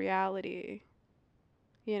his reality.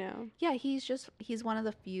 You know? Yeah, he's one of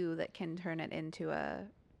the few that can turn it into a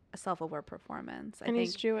self-aware performance. I think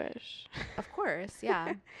he's Jewish. Of course,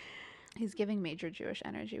 yeah. He's giving major Jewish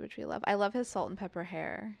energy, which we love. I love his salt and pepper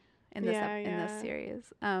hair in this in this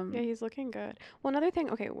series. Yeah, he's looking good. Well, another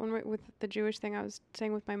thing, okay, with the Jewish thing I was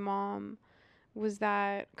saying with my mom was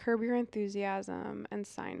that Curb Your Enthusiasm and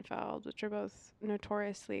Seinfeld, which are both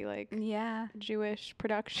notoriously like Jewish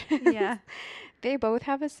productions, they both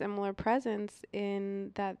have a similar presence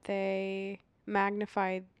in that they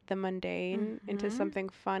magnify the mundane into something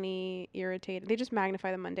funny, irritating. They just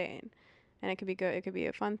magnify the mundane, and it could be good. It could be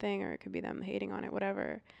a fun thing, or it could be them hating on it,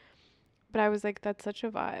 whatever. But I was like, that's such a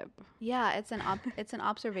vibe. Yeah, it's an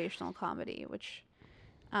observational comedy, which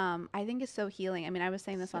I think is so healing. I mean, I was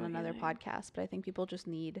saying this So on another healing. podcast, but I think people just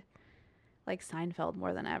need like Seinfeld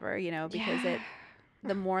more than ever, you know, because Yeah.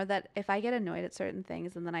 the more that if I get annoyed at certain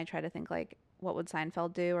things and then I try to think like, what would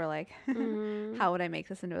Seinfeld do? Or like, Mhm. how would I make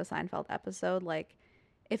this into a Seinfeld episode? Like,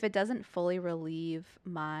 if it doesn't fully relieve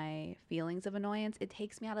my feelings of annoyance, it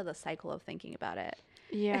takes me out of the cycle of thinking about it.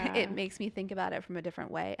 Yeah. It makes me think about it from a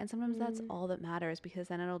different way. And sometimes that's Mm. all that matters because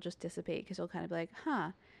then it'll just dissipate because you'll kind of be like,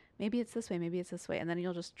 huh, maybe it's this way, maybe it's this way. And then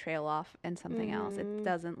you'll just trail off in something else. It Mhm.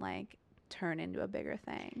 doesn't like turn into a bigger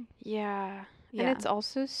thing. Yeah. And Yeah. it's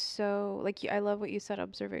also so like I love what you said,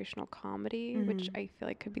 observational comedy, which Mhm. I feel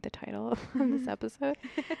like could be the title of this episode.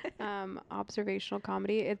 Observational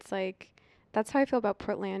comedy. It's like that's how I feel about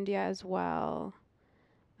Portlandia as well.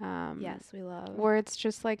 Yes, we love. Where it's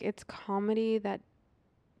just like it's comedy that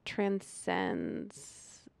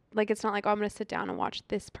transcends, like it's not like, oh, I'm gonna sit down and watch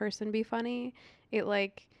this person be funny.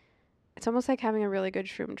 It's almost like having a really good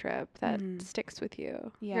shroom trip that Mhm. sticks with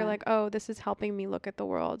you. Yeah. You're like, oh, this is helping me look at the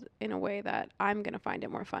world in a way that I'm gonna find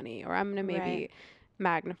it more funny, or I'm gonna maybe Right.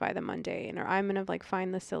 magnify the mundane, or I'm gonna like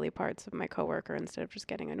find the silly parts of my coworker instead of just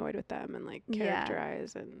getting annoyed with them and like Yeah.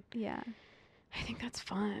 characterize. And Yeah. I think that's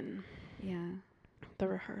fun. Yeah. The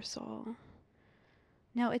rehearsal.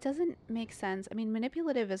 No, it doesn't make sense. I mean,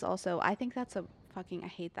 manipulative is also, I think that's I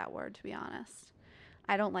hate that word, to be honest.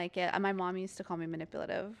 I don't like it. My mom used to call me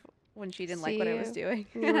manipulative when she didn't like what I was See, doing.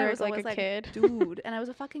 you And I were was like always a like, kid. dude. And I was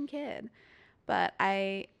a fucking kid. But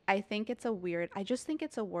I think it's I just think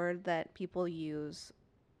it's a word that people use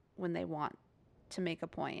when they want to make a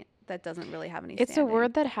point that doesn't really have any It's a standing.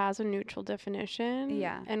 word that has a neutral definition.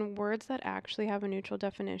 Yeah. And words that actually have a neutral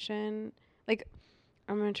definition, like,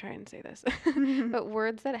 I'm going to try and say this, but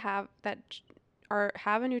words that have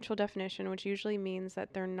a neutral definition, which usually means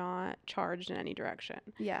that they're not charged in any direction.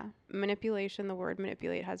 Yeah. Manipulation, the word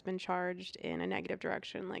manipulate, has been charged in a negative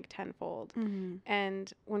direction like tenfold. Mm-hmm.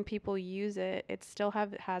 And when people use it, it still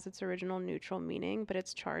has its original neutral meaning, but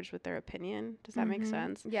it's charged with their opinion. Does that make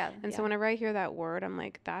sense? Yeah. And so whenever I hear that word, I'm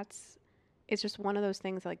like, it's just one of those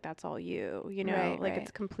things, like, that's all you know, Right, like right.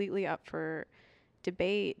 it's completely up for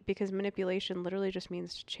debate, because manipulation literally just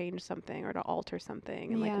means to change something or to alter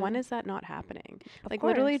something. And like, when is that not happening? Like,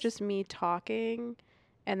 literally just me talking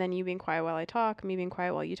and then you being quiet while I talk, me being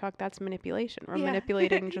quiet while you talk, that's manipulation. We're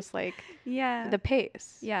manipulating just like the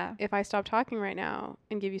pace. Yeah. If I stop talking right now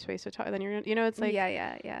and give you space to talk, then you're gonna, you know, it's like,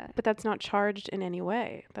 yeah. but that's not charged in any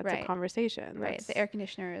way. That's Right. a conversation. Right. The air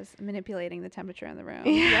conditioner is manipulating the temperature in the room.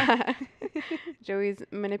 Yeah. Joey's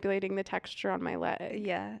manipulating the texture on my leg.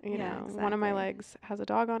 Yeah. You know, one of my legs has a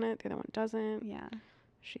dog on it, the other one doesn't. Yeah.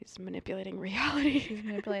 She's manipulating reality. She's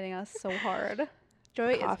manipulating us so hard.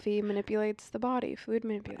 Joy Coffee manipulates the body. Food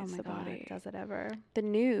manipulates the God, body. does it ever? The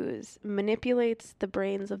news manipulates the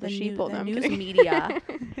brains of the sheeple. The No, I'm news kidding. media.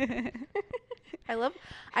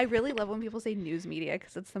 I really love when people say news media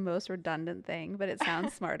because it's the most redundant thing, but it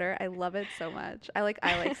sounds smarter. I love it so much. I like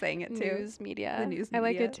saying it too. News media. The news I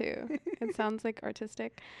like media. it too. It sounds like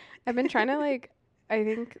artistic. I've been trying to I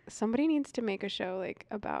think somebody needs to make a show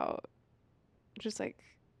about just I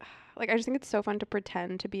just think it's so fun to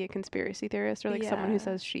pretend to be a conspiracy theorist or someone who Yeah.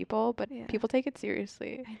 says sheeple, but Yeah. people take it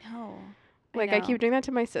seriously. I know. I keep doing that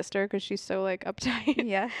to my sister because she's so uptight.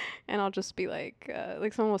 Yeah. And I'll just be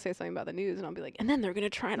someone will say something about the news and I'll be like, and then they're gonna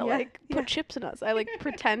try to put chips in us. I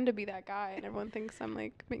pretend to be that guy and everyone thinks I'm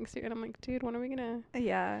being serious. And I'm like, dude, when are we gonna?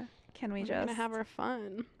 Yeah. Can we We're just gonna have our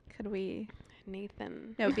fun? Could we?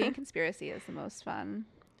 Nathan. No, being conspiracy is the most fun.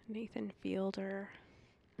 Nathan Fielder.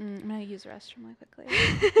 I'm gonna use the restroom really quickly.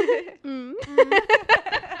 Mm.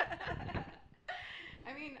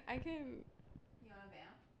 I mean, I can. You want to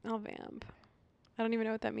vamp? I'll vamp. I don't even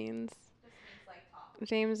know what that means. Just means talk.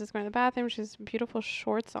 James is going to the bathroom. She has beautiful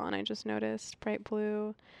shorts on. I just noticed, bright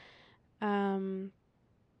blue.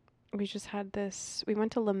 We just had this. We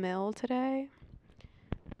went to La Mille today.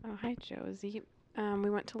 Oh, hi, Josie. We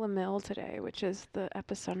went to La Mille today, which is the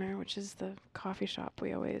epicenter, which is the coffee shop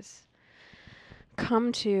we always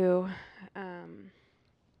come to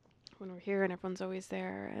when we're here, and everyone's always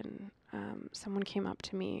there. And someone came up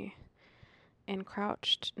to me and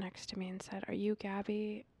crouched next to me and said, "Are you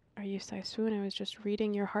Gabby? Are you Saisoon? I was just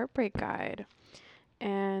reading your heartbreak guide."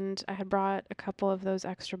 And I had brought a couple of those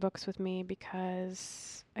extra books with me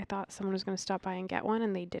because I thought someone was going to stop by and get one,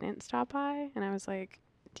 and they didn't stop by. And I was like,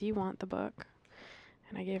 "Do you want the book?"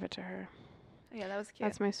 And I gave it to her. Yeah, that was cute.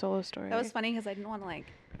 That's my solo story. That was funny because I didn't want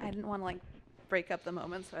to break up the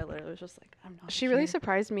moment, so I literally was just like, I'm not. She really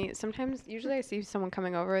surprised me. Usually I see someone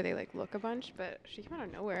coming over, they look a bunch, but she came out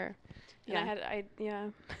of nowhere. And Yeah.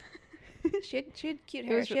 she had cute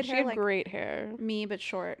hair. She had hair like great hair. Me, but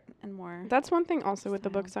short and more. That's one thing also with the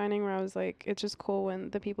book signing where I was like, it's just cool when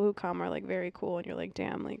the people who come are like very cool and you're like,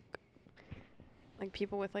 damn, like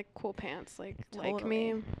people with like cool pants like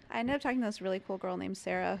me. I ended up talking to this really cool girl named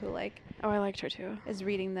Sarah who like I liked her too. Is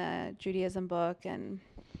reading the Judaism book and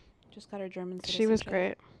just got her German citizenship. She was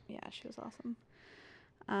great. Yeah, she was awesome.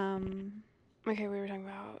 Okay, we were talking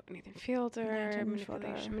about Nathan Fielder,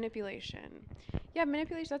 manipulation. Yeah,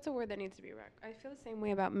 manipulation, that's a word that needs to be I feel the same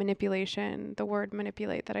way about manipulation, the word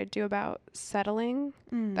manipulate, that I do about settling.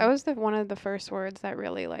 That was one of the first words that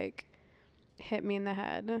really like hit me in the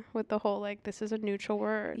head with the whole like this is a neutral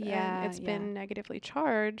word. Yeah, and it's been negatively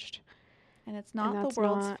charged, and it's not the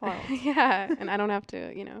world's fault. Yeah, and I don't have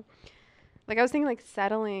to, like I was thinking like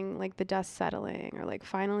settling, like the dust settling, or like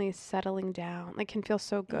finally settling down, like can feel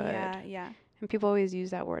so good. Yeah. And people always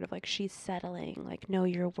use that word of like she's settling, like know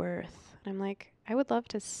your worth. And I'm like, I would love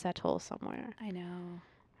to settle somewhere. I know.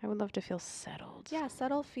 I would love to feel settled. Yeah,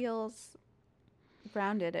 settle feels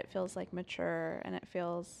grounded. It feels like mature, and it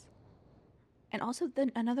feels. And also,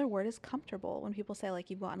 then another word is comfortable. When people say, like,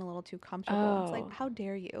 you've gotten a little too comfortable, it's like, how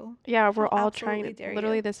dare you? Yeah, we're all trying to,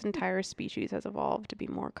 literally this entire species has evolved to be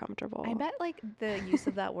more comfortable. I bet, like, the use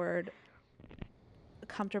of that word,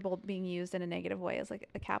 comfortable, being used in a negative way is, like,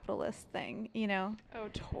 a capitalist thing, Oh,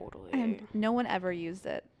 totally. And no one ever used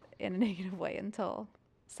it in a negative way until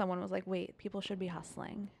someone was like, wait, people should be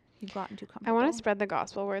hustling. You've gotten too comfortable. I want to spread the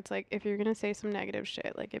gospel where it's like, if you're going to say some negative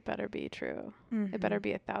shit, like, it better be true. It better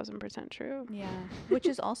be 1,000% true. Yeah. Which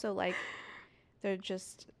is also, like, there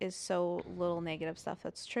just is so little negative stuff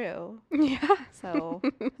that's true. Yeah. So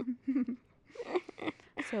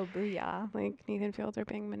booyah. Like, Nathan Fielder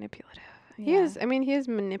being manipulative. Yeah. He is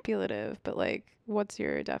manipulative, but, like, what's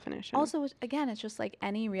your definition? Also, again, it's just like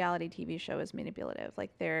any reality TV show is manipulative.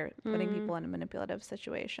 Like, they're putting people in a manipulative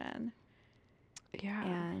situation. Yeah.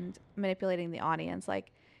 And manipulating the audience.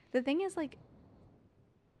 Like, the thing is, like,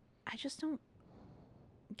 I just don't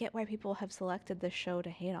get why people have selected this show to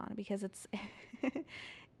hate on, because it's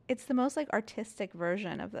it's the most like artistic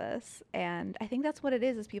version of this, and I think that's what it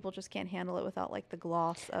is people just can't handle it without like the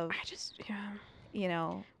gloss of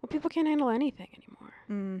well, people can't handle anything anymore.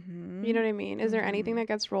 You know what I mean? Is there anything that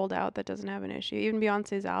gets rolled out that doesn't have an issue? Even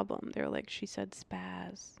Beyonce's album, they were like, she said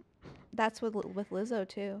spaz. That's with Lizzo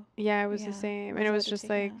too. Yeah, it was the same. Lizzo, and it was just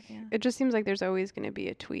like, it just seems like there's always going to be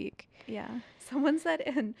a tweak. Yeah. Someone said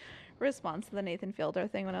in response to the Nathan Fielder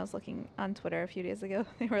thing, when I was looking on Twitter a few days ago,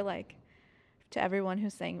 they were like, to everyone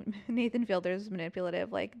who's saying Nathan Fielder's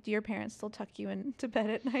manipulative, like, do your parents still tuck you into bed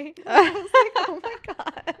at night? I was like, oh my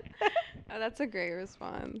God. Oh, that's a great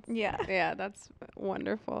response. Yeah. Yeah, that's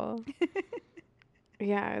wonderful.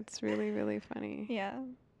 Yeah, it's really, really funny. Yeah.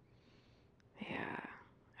 Yeah.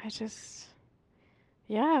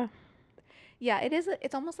 Yeah, it is.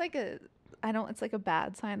 It's almost like it's like a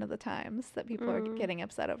bad sign of the times that people are getting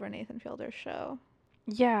upset over Nathan Fielder's show.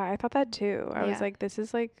 Yeah, I thought that too. I was like,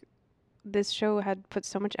 this show had put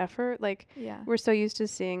so much effort. Like, we're so used to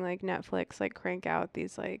seeing like Netflix like crank out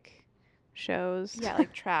these like shows. Yeah,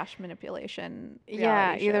 like trash manipulation.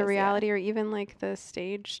 Yeah, either reality or even like the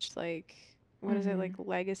staged like, what is it, like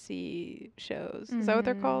legacy shows? Is that what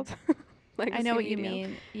they're called? I know what you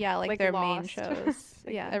mean. Yeah, like their main shows.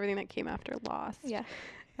 Like everything that came after Lost. Yeah.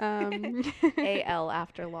 AL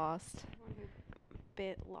after Lost.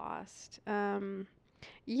 Bit Lost.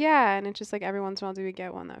 Yeah, and it's just like every once in a while do we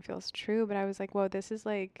get one that feels true, but I was like, whoa, this is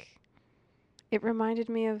like, it reminded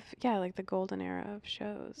me of, like the golden era of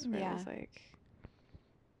shows where it was like,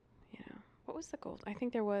 what was the gold? I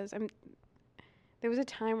think there was a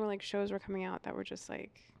time where like shows were coming out that were just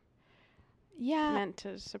like, meant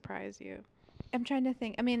to surprise you. I'm trying to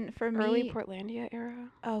think. I mean, for me, early Portlandia era.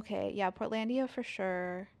 Okay, yeah, Portlandia for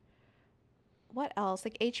sure. What else?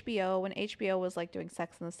 Like HBO, when HBO was like doing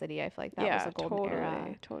Sex and the City, I feel like that was a golden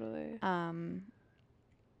era. Totally. And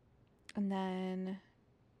then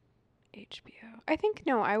HBO. I think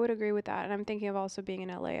I would agree with that. And I'm thinking of also being in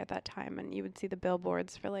LA at that time, and you would see the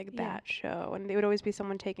billboards for like that show, and there would always be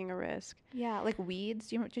someone taking a risk. Yeah, like Weeds.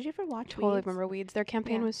 Did you ever watch Weeds? Totally remember Weeds. Their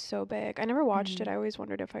campaign was so big. I never watched it. I always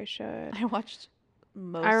wondered if I should. I watched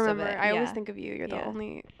most of it. I always yeah. think of you. You're the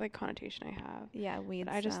only like connotation I have. Yeah, Weeds.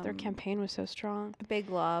 But their campaign was so strong. Big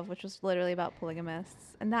Love, which was literally about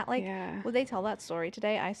polygamists, and that like would they tell that story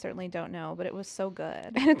today? I certainly don't know, but it was so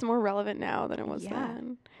good. And it's more relevant now than it was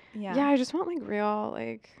then. Yeah. Yeah, I just want like real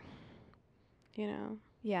like,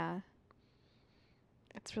 Yeah.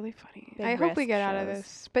 It's really funny. I hope we get out of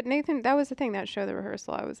this. But Nathan, that was the thing, that show, The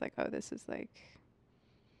Rehearsal, I was like, oh, this is like,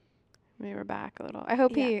 maybe we're back a little. I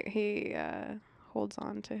hope he holds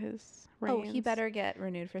on to his reins. Oh, he better get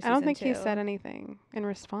renewed for season 2. I don't think he said anything in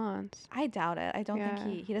response. I doubt it. I don't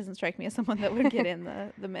think he doesn't strike me as someone that would get in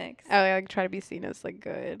the mix. Oh, like try to be seen as like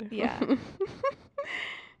good. Yeah.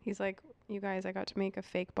 He's like, you guys, I got to make a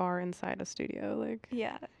fake bar inside a studio. Like,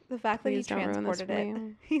 yeah, the fact that he transported it,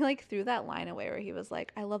 he like threw that line away where he was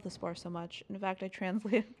like, I love this bar so much. In fact, I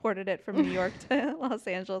transported it from New York to Los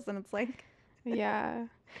Angeles, and it's like, yeah.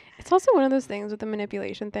 It's also one of those things with the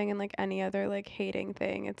manipulation thing and like any other like hating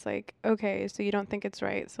thing. It's like, okay, so you don't think it's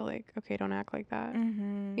right, so like, okay, don't act like that.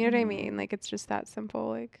 mm-hmm, You know what I mean? Like, it's just that simple.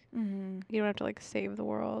 Like, mm-hmm. you don't have to like save the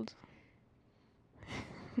world.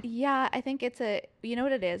 Yeah, I think it's you know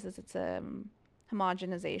what it is it's a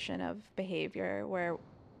homogenization of behavior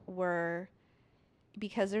where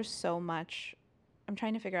because there's so much, I'm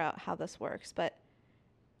trying to figure out how this works, but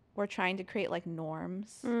we're trying to create like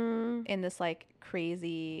norms in this like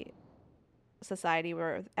crazy society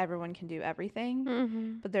where everyone can do everything.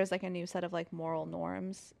 Mm-hmm. But there's like a new set of like moral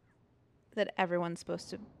norms that everyone's supposed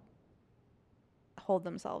to hold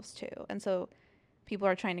themselves to. And so people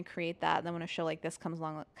are trying to create that. And then when a show like this comes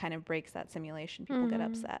along, it kind of breaks that simulation. People get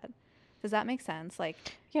upset. Does that make sense? Like,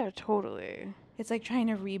 yeah, totally. It's like trying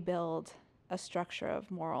to rebuild a structure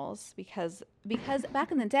of morals because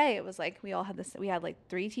back in the day it was like we had like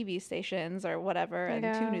 3 TV stations or whatever and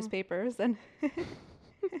 2 newspapers and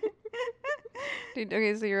Dude,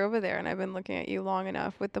 okay, so you're over there and I've been looking at you long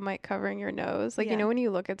enough with the mic covering your nose. Like, you know when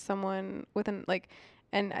you look at someone with an like,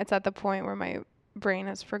 and it's at the point where my brain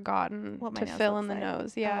has forgotten to fill in the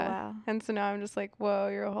nose. Yeah. Oh, wow. And so now I'm just like, whoa,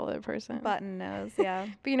 you're a whole other person. Button nose, yeah.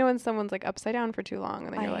 But you know when someone's like upside down for too long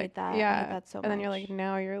and then you're like, that. yeah. I hate that so much. And then you're like,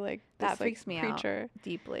 now you're like this that freaks like, me creature. Out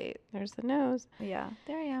deeply. There's the nose. Yeah.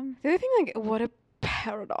 There I am. The other thing, like, what a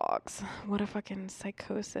paradox. What a fucking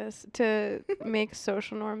psychosis to make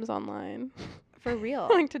social norms online. For real.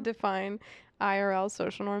 Like to define IRL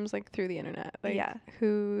social norms like through the internet. Like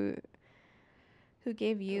who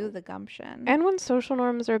gave you the gumption? And when social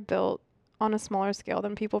norms are built on a smaller scale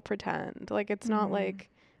than people pretend. Like it's not like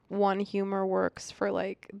one humor works for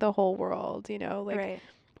like the whole world, you know? Like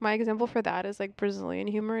my example for that is like Brazilian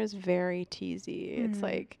humor is very teasy. It's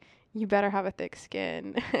like you better have a thick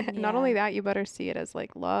skin. Not only that, you better see it as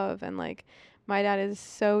like love. And like my dad is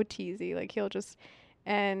so teasy. Like he'll just,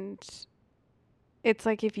 and it's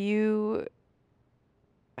like if you,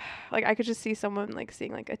 like I could just see someone like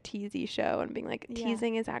seeing like a teasy show and being like,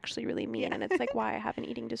 teasing is actually really mean. And it's like why I have an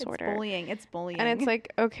eating disorder. It's bullying. And it's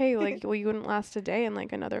like, okay, like, well, you wouldn't last a day in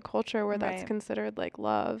like another culture where that's considered like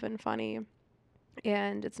love and funny.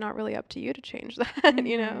 And it's not really up to you to change that,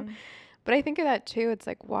 you know? But I think of that too. It's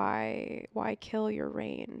like, why kill your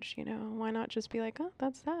range? You know, why not just be like, oh,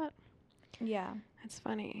 that's that. Yeah. It's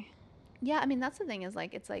funny. Yeah. I mean, that's the thing is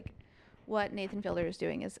like, it's like what Nathan Fielder is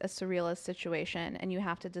doing is a surrealist situation and you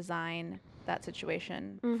have to design that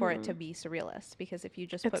situation for it to be surrealist. Because if you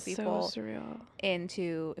just put people so surreal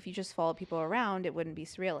if you just follow people around, it wouldn't be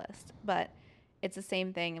surrealist. But it's the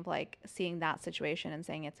same thing of like seeing that situation and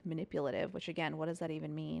saying it's manipulative, which again, what does that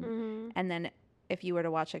even mean? And then if you were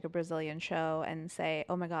to watch like a Brazilian show and say,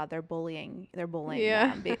 oh my God, they're bullying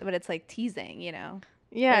them. But it's like teasing, you know?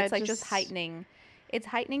 Yeah. But it's like just heightening. It's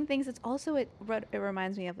heightening things. It's also, it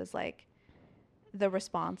reminds me of is like the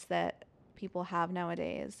response that people have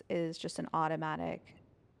nowadays is just an automatic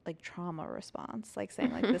like trauma response. Like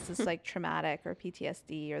saying like this is like traumatic or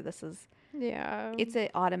PTSD or this is, it's an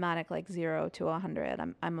automatic like 0 to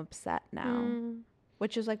 100. I'm upset now,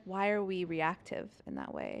 which is like, why are we reactive in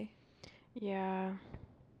that way? Yeah.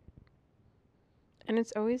 And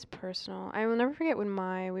it's always personal. I will never forget when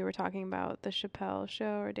we were talking about the Chappelle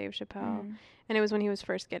show or Dave Chappelle. And it was when he was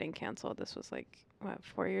first getting canceled. This was like,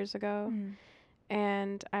 4 years ago?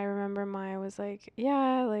 And I remember Maya was like,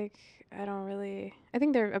 yeah, like, I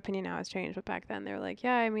think their opinion now has changed, but back then they were like,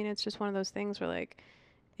 yeah, I mean, it's just one of those things where like,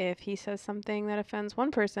 if he says something that offends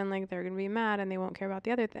one person, like they're going to be mad and they won't care about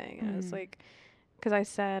the other thing. And I was like, because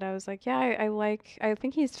I was like, yeah, I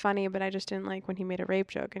think he's funny, but I just didn't like when he made a rape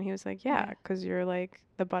joke. And he was like, yeah, because you're like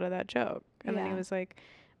the butt of that joke. And then he was like,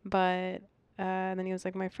 but, and then he was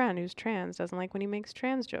like, my friend who's trans doesn't like when he makes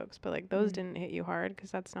trans jokes, but like those didn't hit you hard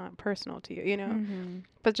because that's not personal to you, you know?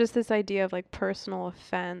 But just this idea of like personal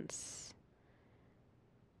offense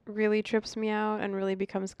really trips me out and really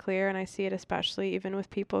becomes clear. And I see it especially even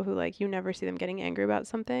with people who like, you never see them getting angry about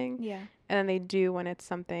something. Yeah. And then they do when it's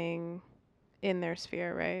something in their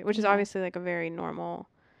sphere, right? Which is obviously like a very normal,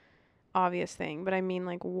 obvious thing. But I mean,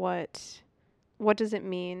 like, what does it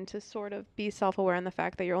mean to sort of be self-aware in the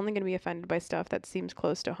fact that you're only going to be offended by stuff that seems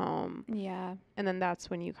close to home? Yeah. And then that's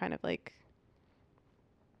when you kind of like,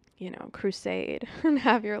 crusade and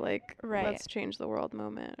have your like, Right. let's change the world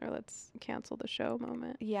moment or let's cancel the show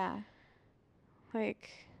moment. Yeah. Like,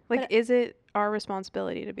 But is it our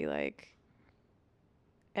responsibility to be like,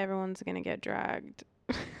 everyone's gonna get dragged?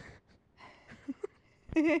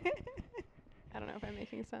 I don't know if I'm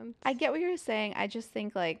making sense. I get what you're saying. I just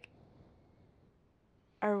think, like,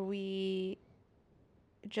 are we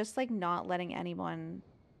just, like, not letting anyone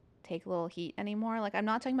take a little heat anymore? Like, I'm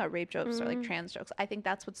not talking about rape jokes or, like, trans jokes. I think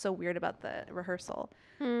that's what's so weird about the rehearsal.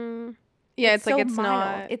 Yeah, it's so like, it's mild.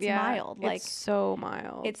 not. It's mild. Like, it's so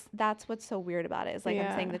mild. That's what's so weird about it. Is like,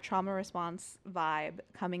 I'm saying the trauma response vibe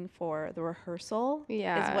coming for the rehearsal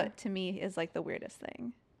is what, to me, is, like, the weirdest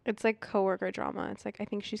thing. It's like coworker drama. It's like, I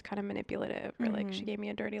think she's kind of manipulative, or like, she gave me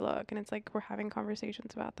a dirty look, and it's like, we're having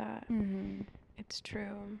conversations about that. It's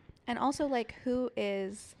true. And also, like, the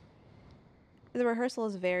rehearsal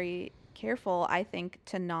is very careful, I think,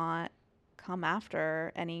 to not come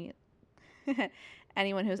after anyone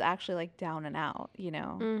who's actually, like, down and out, you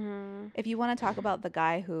know? If you want to talk about the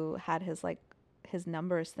guy who had his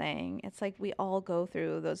numbers thing, it's like, we all go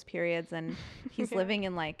through those periods, and he's living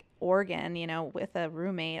in, like, Oregon, you know, with a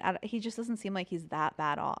roommate. He just doesn't seem like he's that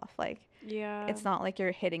bad off. Like, it's not like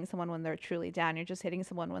you're hitting someone when they're truly down. You're just hitting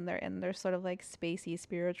someone when they're in their sort of, like, spacey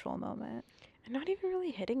spiritual moment. And not even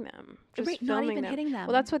really hitting them. Just right, filming not even them. hitting them.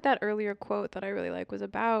 Well, that's what that earlier quote that I really like was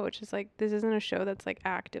about, which is like, this isn't a show that's like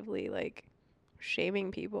actively like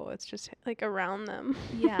shaming people. It's just like around them.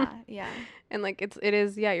 Yeah. And like, it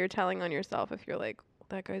is, you're telling on yourself if you're like,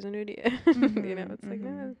 that guy's an idiot. You know, it's like,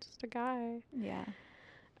 no, it's just a guy. Yeah.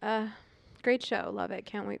 Great show. Love it.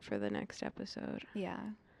 Can't wait for the next episode. Yeah.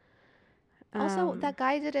 Also, that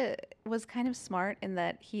guy was kind of smart in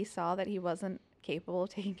that he saw that he wasn't capable of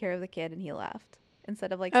taking care of the kid, and he left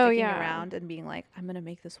instead of, like, sticking around and being like, I'm gonna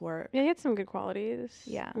make this work. Yeah, he had some good qualities.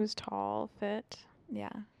 Yeah. He was tall, fit. Yeah.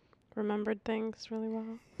 Remembered things really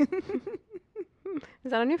well.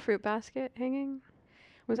 Is that a new fruit basket hanging?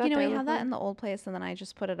 Was that, we had that in the old place, and then I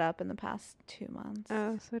just put it up in the past 2 months.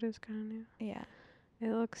 Oh, so it is kind of new. Yeah. It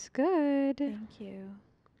looks good. Thank you.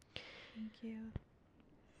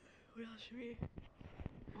 What else should we?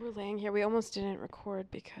 We're laying here. We almost didn't record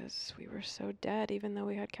because we were so dead, even though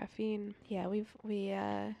we had caffeine. Yeah, it's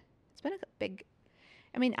been a big.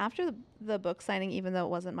 I mean, after the book signing, even though it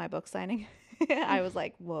wasn't my book signing, I was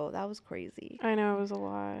like, whoa, that was crazy. I know, it was a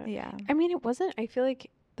lot. Yeah. I mean, it wasn't. I feel like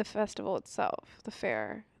the festival itself, the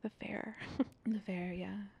fair. The fair,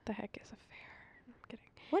 yeah. The heck is a fair? I'm kidding.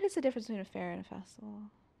 What is the difference between a fair and a festival?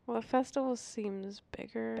 Well, a festival seems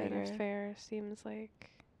bigger. And a fair seems like.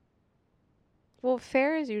 Well,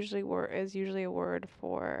 fair is usually a word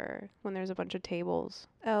for when there's a bunch of tables.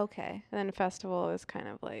 Oh, okay. And then festival is kind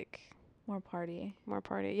of like more party.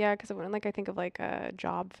 Yeah, because when I think of like a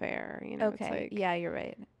job fair, you know. Okay. It's like, yeah, you're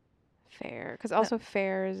right. Fair, because also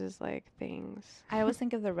fairs is like things. I always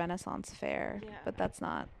think of the Renaissance Fair, but that's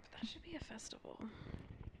not. That should be a festival.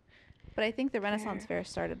 But I think the Renaissance Fair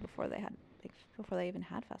started before they even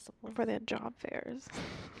had festivals. Before they had job fairs.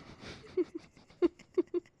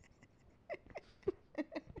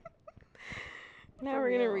 Now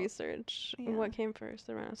we're gonna research what came first,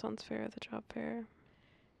 the Renaissance Fair or the job fair.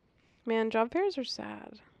 Man, job fairs are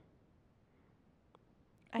sad.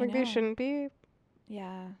 Like, they shouldn't be.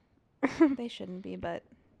 Yeah. They shouldn't be, but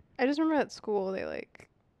I just remember at school they like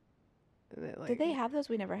did they have those?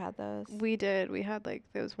 We never had those. We did. We had like,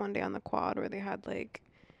 there was one day on the quad where they had like,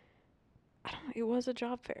 I don't know, it was a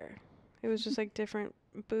job fair. It was just like different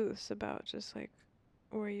booths about just like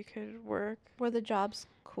where you could work. Were the jobs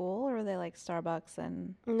cool, or were they like Starbucks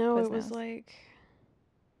and No, business?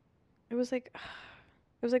 it was like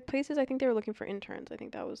places, I think they were looking for interns. I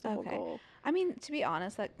think that was the whole goal. I mean, to be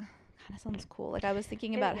honest, that kind of sounds cool. Like, I was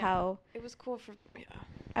thinking about how it was cool for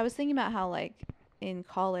I was thinking about how, like, in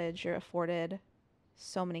college you're afforded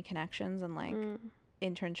so many connections and like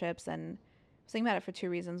internships, and I was thinking about it for two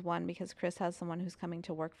reasons. One, because Chris has someone who's coming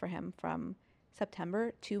to work for him from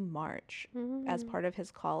September to March as part of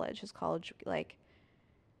his college. His college like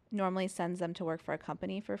normally sends them to work for a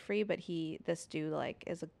company for free, but this dude like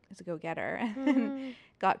is a go-getter and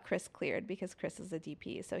got Chris cleared because Chris is a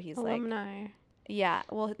DP. So he's alumni. Like, yeah,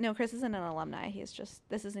 well, no, Chris isn't an alumni. He's just,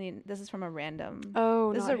 this is from a random,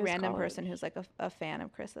 this is a random person who's like a fan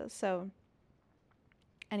of Chris's. So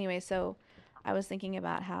anyway, so I was thinking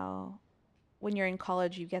about how when you're in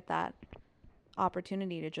college, you get that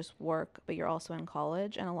opportunity to just work, but you're also in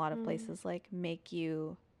college, and a lot of places like make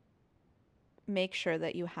sure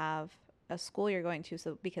that you have a school you're going to,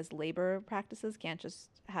 so because labor practices can't just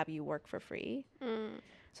have you work for free.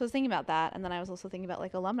 So I was thinking about that, and then I was also thinking about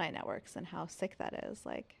like alumni networks and how sick that is.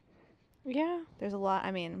 Like, Yeah. There's a lot.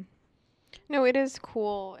 I mean, No, it is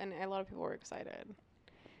cool, and a lot of people were excited.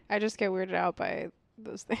 I just get weirded out by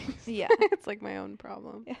those things. Yeah. It's like my own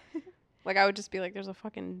problem. Like, I would just be like, there's a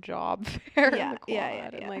fucking job fair in the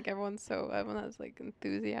quad. And, like, everyone has, like,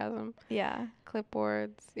 enthusiasm. Yeah.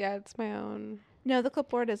 Clipboards. Yeah, it's my own. No, the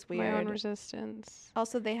clipboard is weird. My own resistance.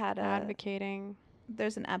 Also, they had advocating.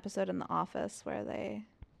 There's an episode in The Office where they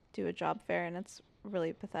do a job fair, and it's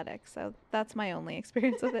really pathetic. So that's my only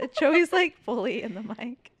experience with it. Joey's, like, fully in the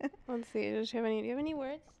mic. Let's see. Do you have any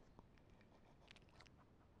words?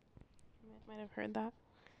 You might have heard that.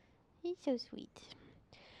 He's so sweet.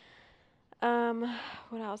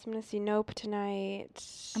 What else? I'm gonna see Nope tonight.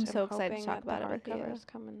 I'm so excited to talk about it with you. Hardcovers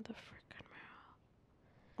come in the frickin' mail.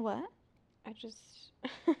 What? I just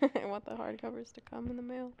I want the hardcovers to come in the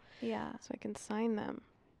mail. Yeah. So I can sign them.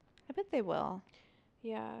 I bet they will.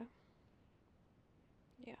 Yeah.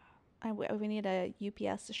 Yeah. We need a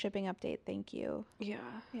UPS shipping update. Thank you.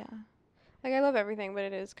 Yeah. Yeah. Like, I love everything, but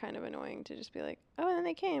it is kind of annoying to just be like, oh, and then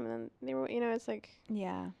they came, and then they were, it's like.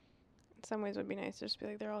 Yeah. In some ways, it would be nice to just be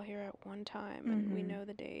like, they're all here at one time, and we know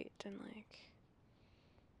the date, and like.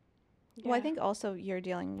 Yeah. Well, I think also you're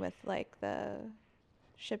dealing with like the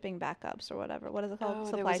shipping backups or whatever. What is it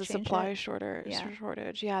called? There was a supply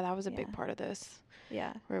shortage. Yeah, that was a big part of this.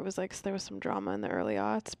 Yeah. Where it was like, there was some drama in the early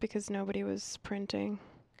aughts because nobody was printing.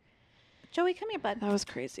 Joey, come here, bud. That was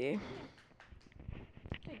crazy.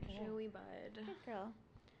 Joey, bud. Good girl.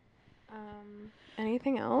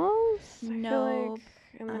 Anything else? No. I feel like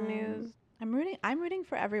in the news. I'm rooting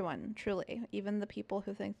for everyone, truly. Even the people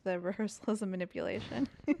who think the rehearsal is a manipulation.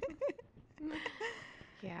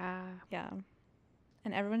 Yeah. Yeah.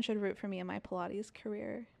 And everyone should root for me in my Pilates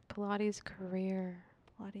career. Pilates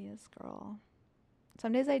girl.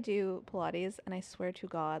 Some days I do Pilates, and I swear to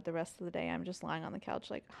God, the rest of the day I'm just lying on the couch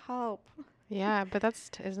like, help. Yeah, but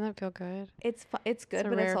doesn't it feel good? It's good,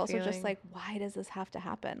 but it's also just like, why does this have to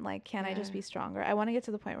happen? Like, can't I just be stronger? I want to get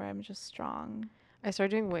to the point where I'm just strong. I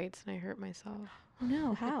started doing weights and I hurt myself. Oh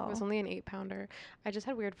no, how? It was only an 8-pounder. I just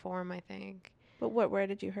had weird form, I think. But where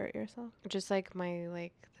did you hurt yourself? Just like the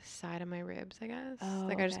side of my ribs, I guess. Oh,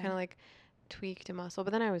 I just kind of like tweaked a muscle,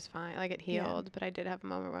 but then I was fine. Like, it healed, but I did have a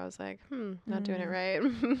moment where I was like, not doing it right.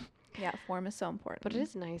 Yeah, form is so important. But it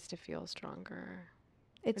is nice to feel stronger.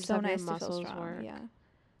 It's so nice to feel strong. Work. Yeah.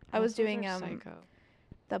 I was doing psycho.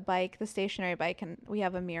 the stationary bike, and we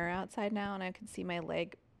have a mirror outside now, and I could see my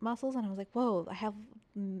leg muscles, and I was like, whoa, I have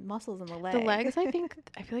muscles in the leg. The legs, I feel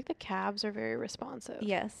like the calves are very responsive.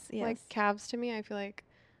 Yes. Like, calves to me, I feel like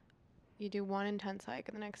you do one intense hike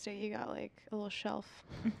and the next day you got like a little shelf.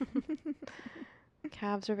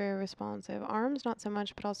 Calves are very responsive. Arms, not so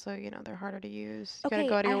much, but also, they're harder to use. You gotta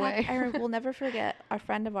go out of your way. I will never forget, a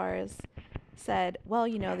friend of ours said, well,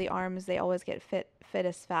 the arms, they always get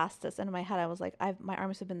fittest, fastest. And in my head, I was like, my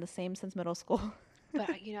arms have been the same since middle school.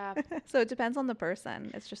 But, yeah. So it depends on the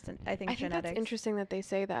person. It's just, I think genetics. That's interesting that they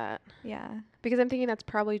say that. Yeah. Because I'm thinking that's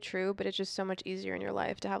probably true, but it's just so much easier in your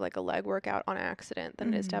life to have like a leg workout on accident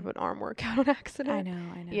than it is to have an arm workout on accident.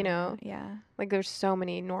 I know. Yeah. Like, there's so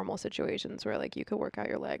many normal situations where like you could work out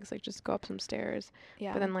your legs, like just go up some stairs.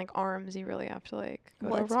 Yeah. But then like arms, you really have to like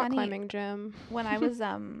go to a rock climbing gym. When I was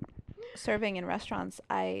serving in restaurants,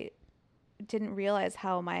 I didn't realize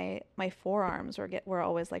how my forearms were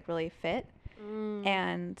always like really fit.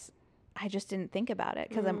 And I just didn't think about it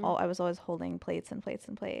because I was always holding plates and plates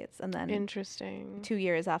and plates. And then interesting. 2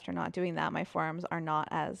 years after not doing that, my forearms are not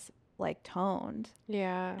as like toned.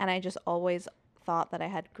 Yeah. And I just always thought that I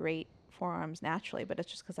had great forearms naturally, but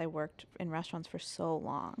it's just because I worked in restaurants for so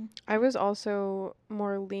long. I was also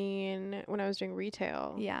more lean when I was doing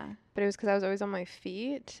retail. Yeah. But it was because I was always on my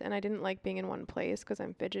feet and I didn't like being in one place because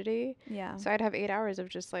I'm fidgety. Yeah. So I'd have 8 hours of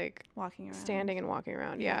just like walking around, standing and walking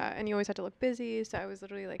around. Yeah. And you always had to look busy. So I was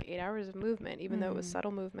literally like 8 hours of movement, even though it was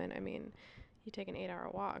subtle movement. I mean, you take an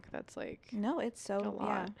 8-hour walk, that's like it's so a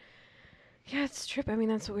lot. Yeah, it's true. I mean,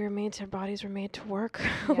 that's what our bodies were made to work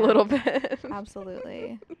a little bit.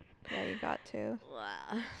 Absolutely. Yeah, you got to.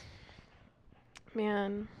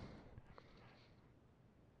 Man.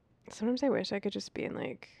 Sometimes I wish I could just be in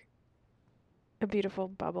like a beautiful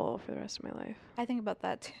bubble for the rest of my life. I think about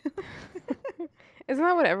that too. Isn't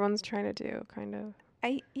that what everyone's trying to do, kind of?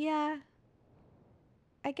 I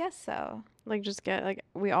guess so. Like, just get, like,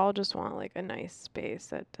 we all just want, like, a nice space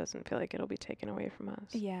that doesn't feel like it'll be taken away from us.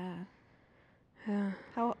 Yeah. Yeah.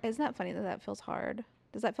 Isn't that funny that feels hard?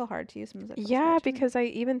 Does that feel hard to you? Yeah, because I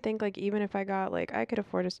even think, like, even if I got, like, I could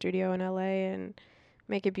afford a studio in LA and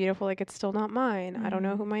make it beautiful, like, it's still not mine. I don't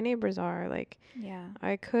know who my neighbors are. Like, yeah,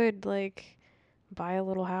 I could, like, buy a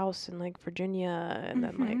little house in like Virginia, and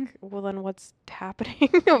then like, well, then what's happening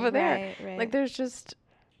over there? Right. Like, there's just,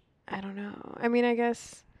 I don't know. I mean, I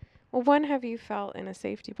guess, well, when have you felt in a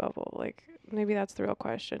safety bubble? Like, maybe that's the real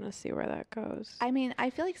question, to see where that goes. I mean, I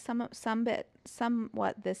feel like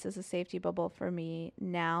somewhat this is a safety bubble for me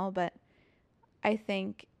now, but I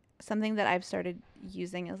think something that I've started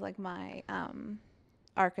using as like my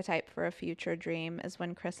archetype for a future dream is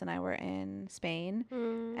when Chris and I were in Spain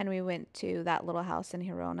and we went to that little house in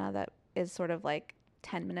Girona that is sort of like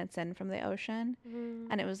 10 minutes in from the ocean.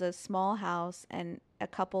 And it was a small house and a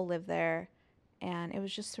couple lived there, and it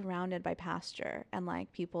was just surrounded by pasture and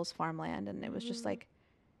like people's farmland, and it was just like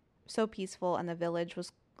so peaceful. And the village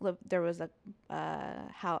was, there was a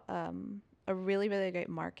really, really great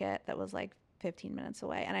market that was like 15 minutes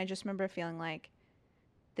away. And I just remember feeling like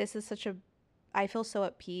this is such a, I feel so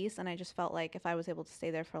at peace, and I just felt like if I was able to stay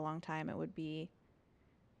there for a long time, it would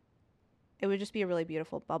just be a really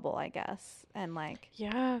beautiful bubble, I guess. And like,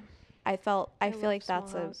 yeah, I feel like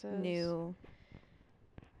that's houses.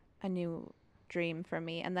 a new dream for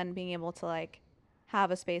me. And then being able to like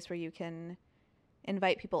have a space where you can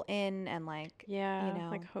invite people in and like, yeah, you know,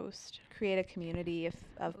 like host, create a community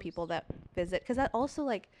of people that visit, because that also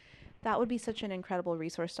like that would be such an incredible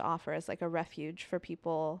resource to offer as like a refuge for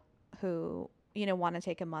people who, you know, want to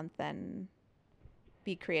take a month and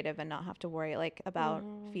be creative and not have to worry like about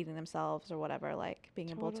feeding themselves or whatever. Like being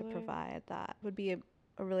able to provide that would be a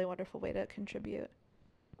really wonderful way to contribute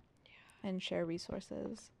and share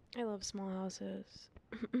resources. I love small houses.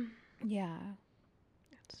 Yeah,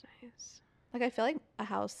 That's nice. like I feel like a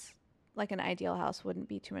house, like an ideal house, wouldn't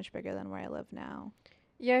be too much bigger than where I live now.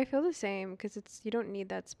 Yeah, I feel the same, because you don't need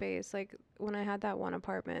that space. Like when I had that one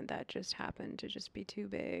apartment that just happened to just be too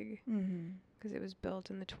big, because it was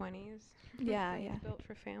built in the 20s. Yeah. It was built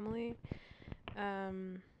for family.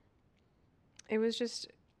 It was just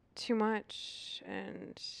too much,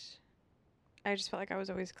 and I just felt like I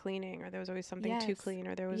was always cleaning, or there was always something to clean,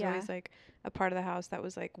 or there was always like a part of the house that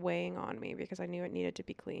was like weighing on me because I knew it needed to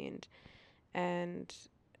be cleaned.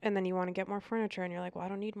 And then you want to get more furniture, and you're like, well, I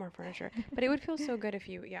don't need more furniture. But it would feel so good if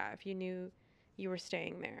you knew you were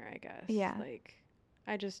staying there, I guess. Yeah. Like,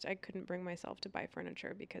 I couldn't bring myself to buy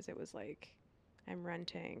furniture because it was like, I'm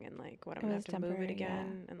renting, and like, what, I'm going to have to move it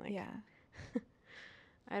again. And like,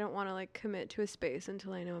 I don't want to like commit to a space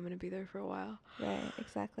until I know I'm going to be there for a while. Right,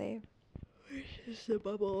 exactly. It's just a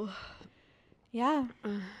bubble. Yeah.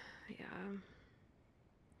 Yeah.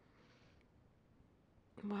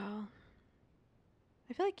 Well,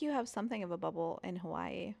 I feel like you have something of a bubble in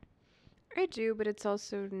Hawaii. I do, but it's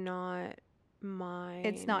also not mine.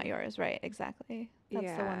 It's not yours, right? Exactly.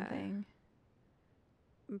 That's the one thing.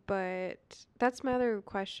 But that's my other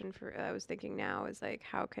question I was thinking now is like,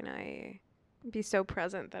 how can I be so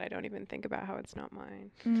present that I don't even think about how it's not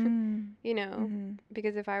mine? You know?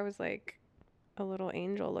 Because if I was like a little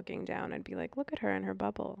angel looking down, I'd be like, look at her in her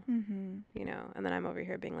bubble. You know? And then I'm over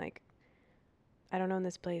here being like, I don't own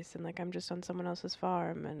this place, and like I'm just on someone else's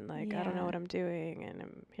farm, and like I don't know what I'm doing, and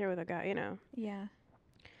I'm here with a guy, you know. Yeah.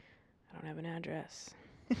 I don't have an address.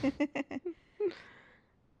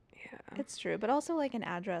 It's true, but also like an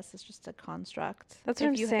address is just a construct. That's what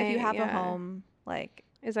I'm saying. If you have a home, like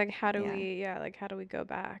it's like, how do we go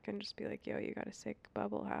back and just be like, yo, you got a sick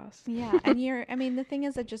bubble house. Yeah. And I mean, the thing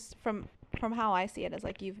is that just from how I see it is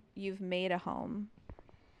like you've made a home.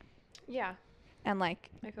 Yeah. And like,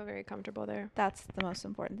 I feel very comfortable there. That's the most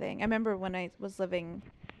important thing. I remember when I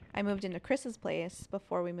moved into Chris's place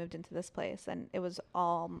before we moved into this place, and it was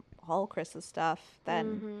all Chris's stuff.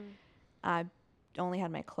 Then I only had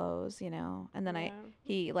my clothes, you know, and then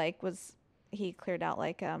he cleared out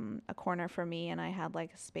like a corner for me, and I had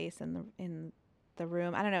like a space in the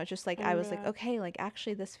room. I don't know, just like I was like, okay, like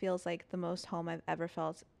actually this feels like the most home I've ever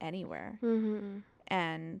felt anywhere.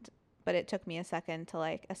 But it took me a second to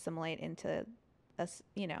like assimilate into a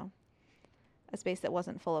space that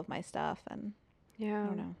wasn't full of my stuff, and I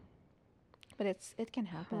don't know, but it can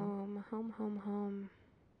happen. Home.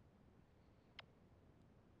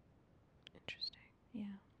 Interesting. Yeah.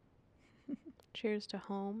 Cheers to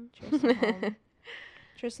home. Cheers to home.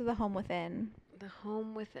 Cheers to the home within. The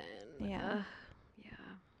home within. Yeah. Yeah.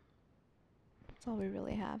 That's all we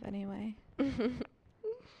really have anyway. All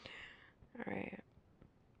right.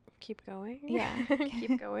 Keep going. Yeah.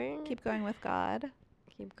 Keep going. Keep going with God.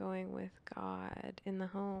 Keep going with God in the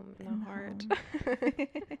home, in the heart.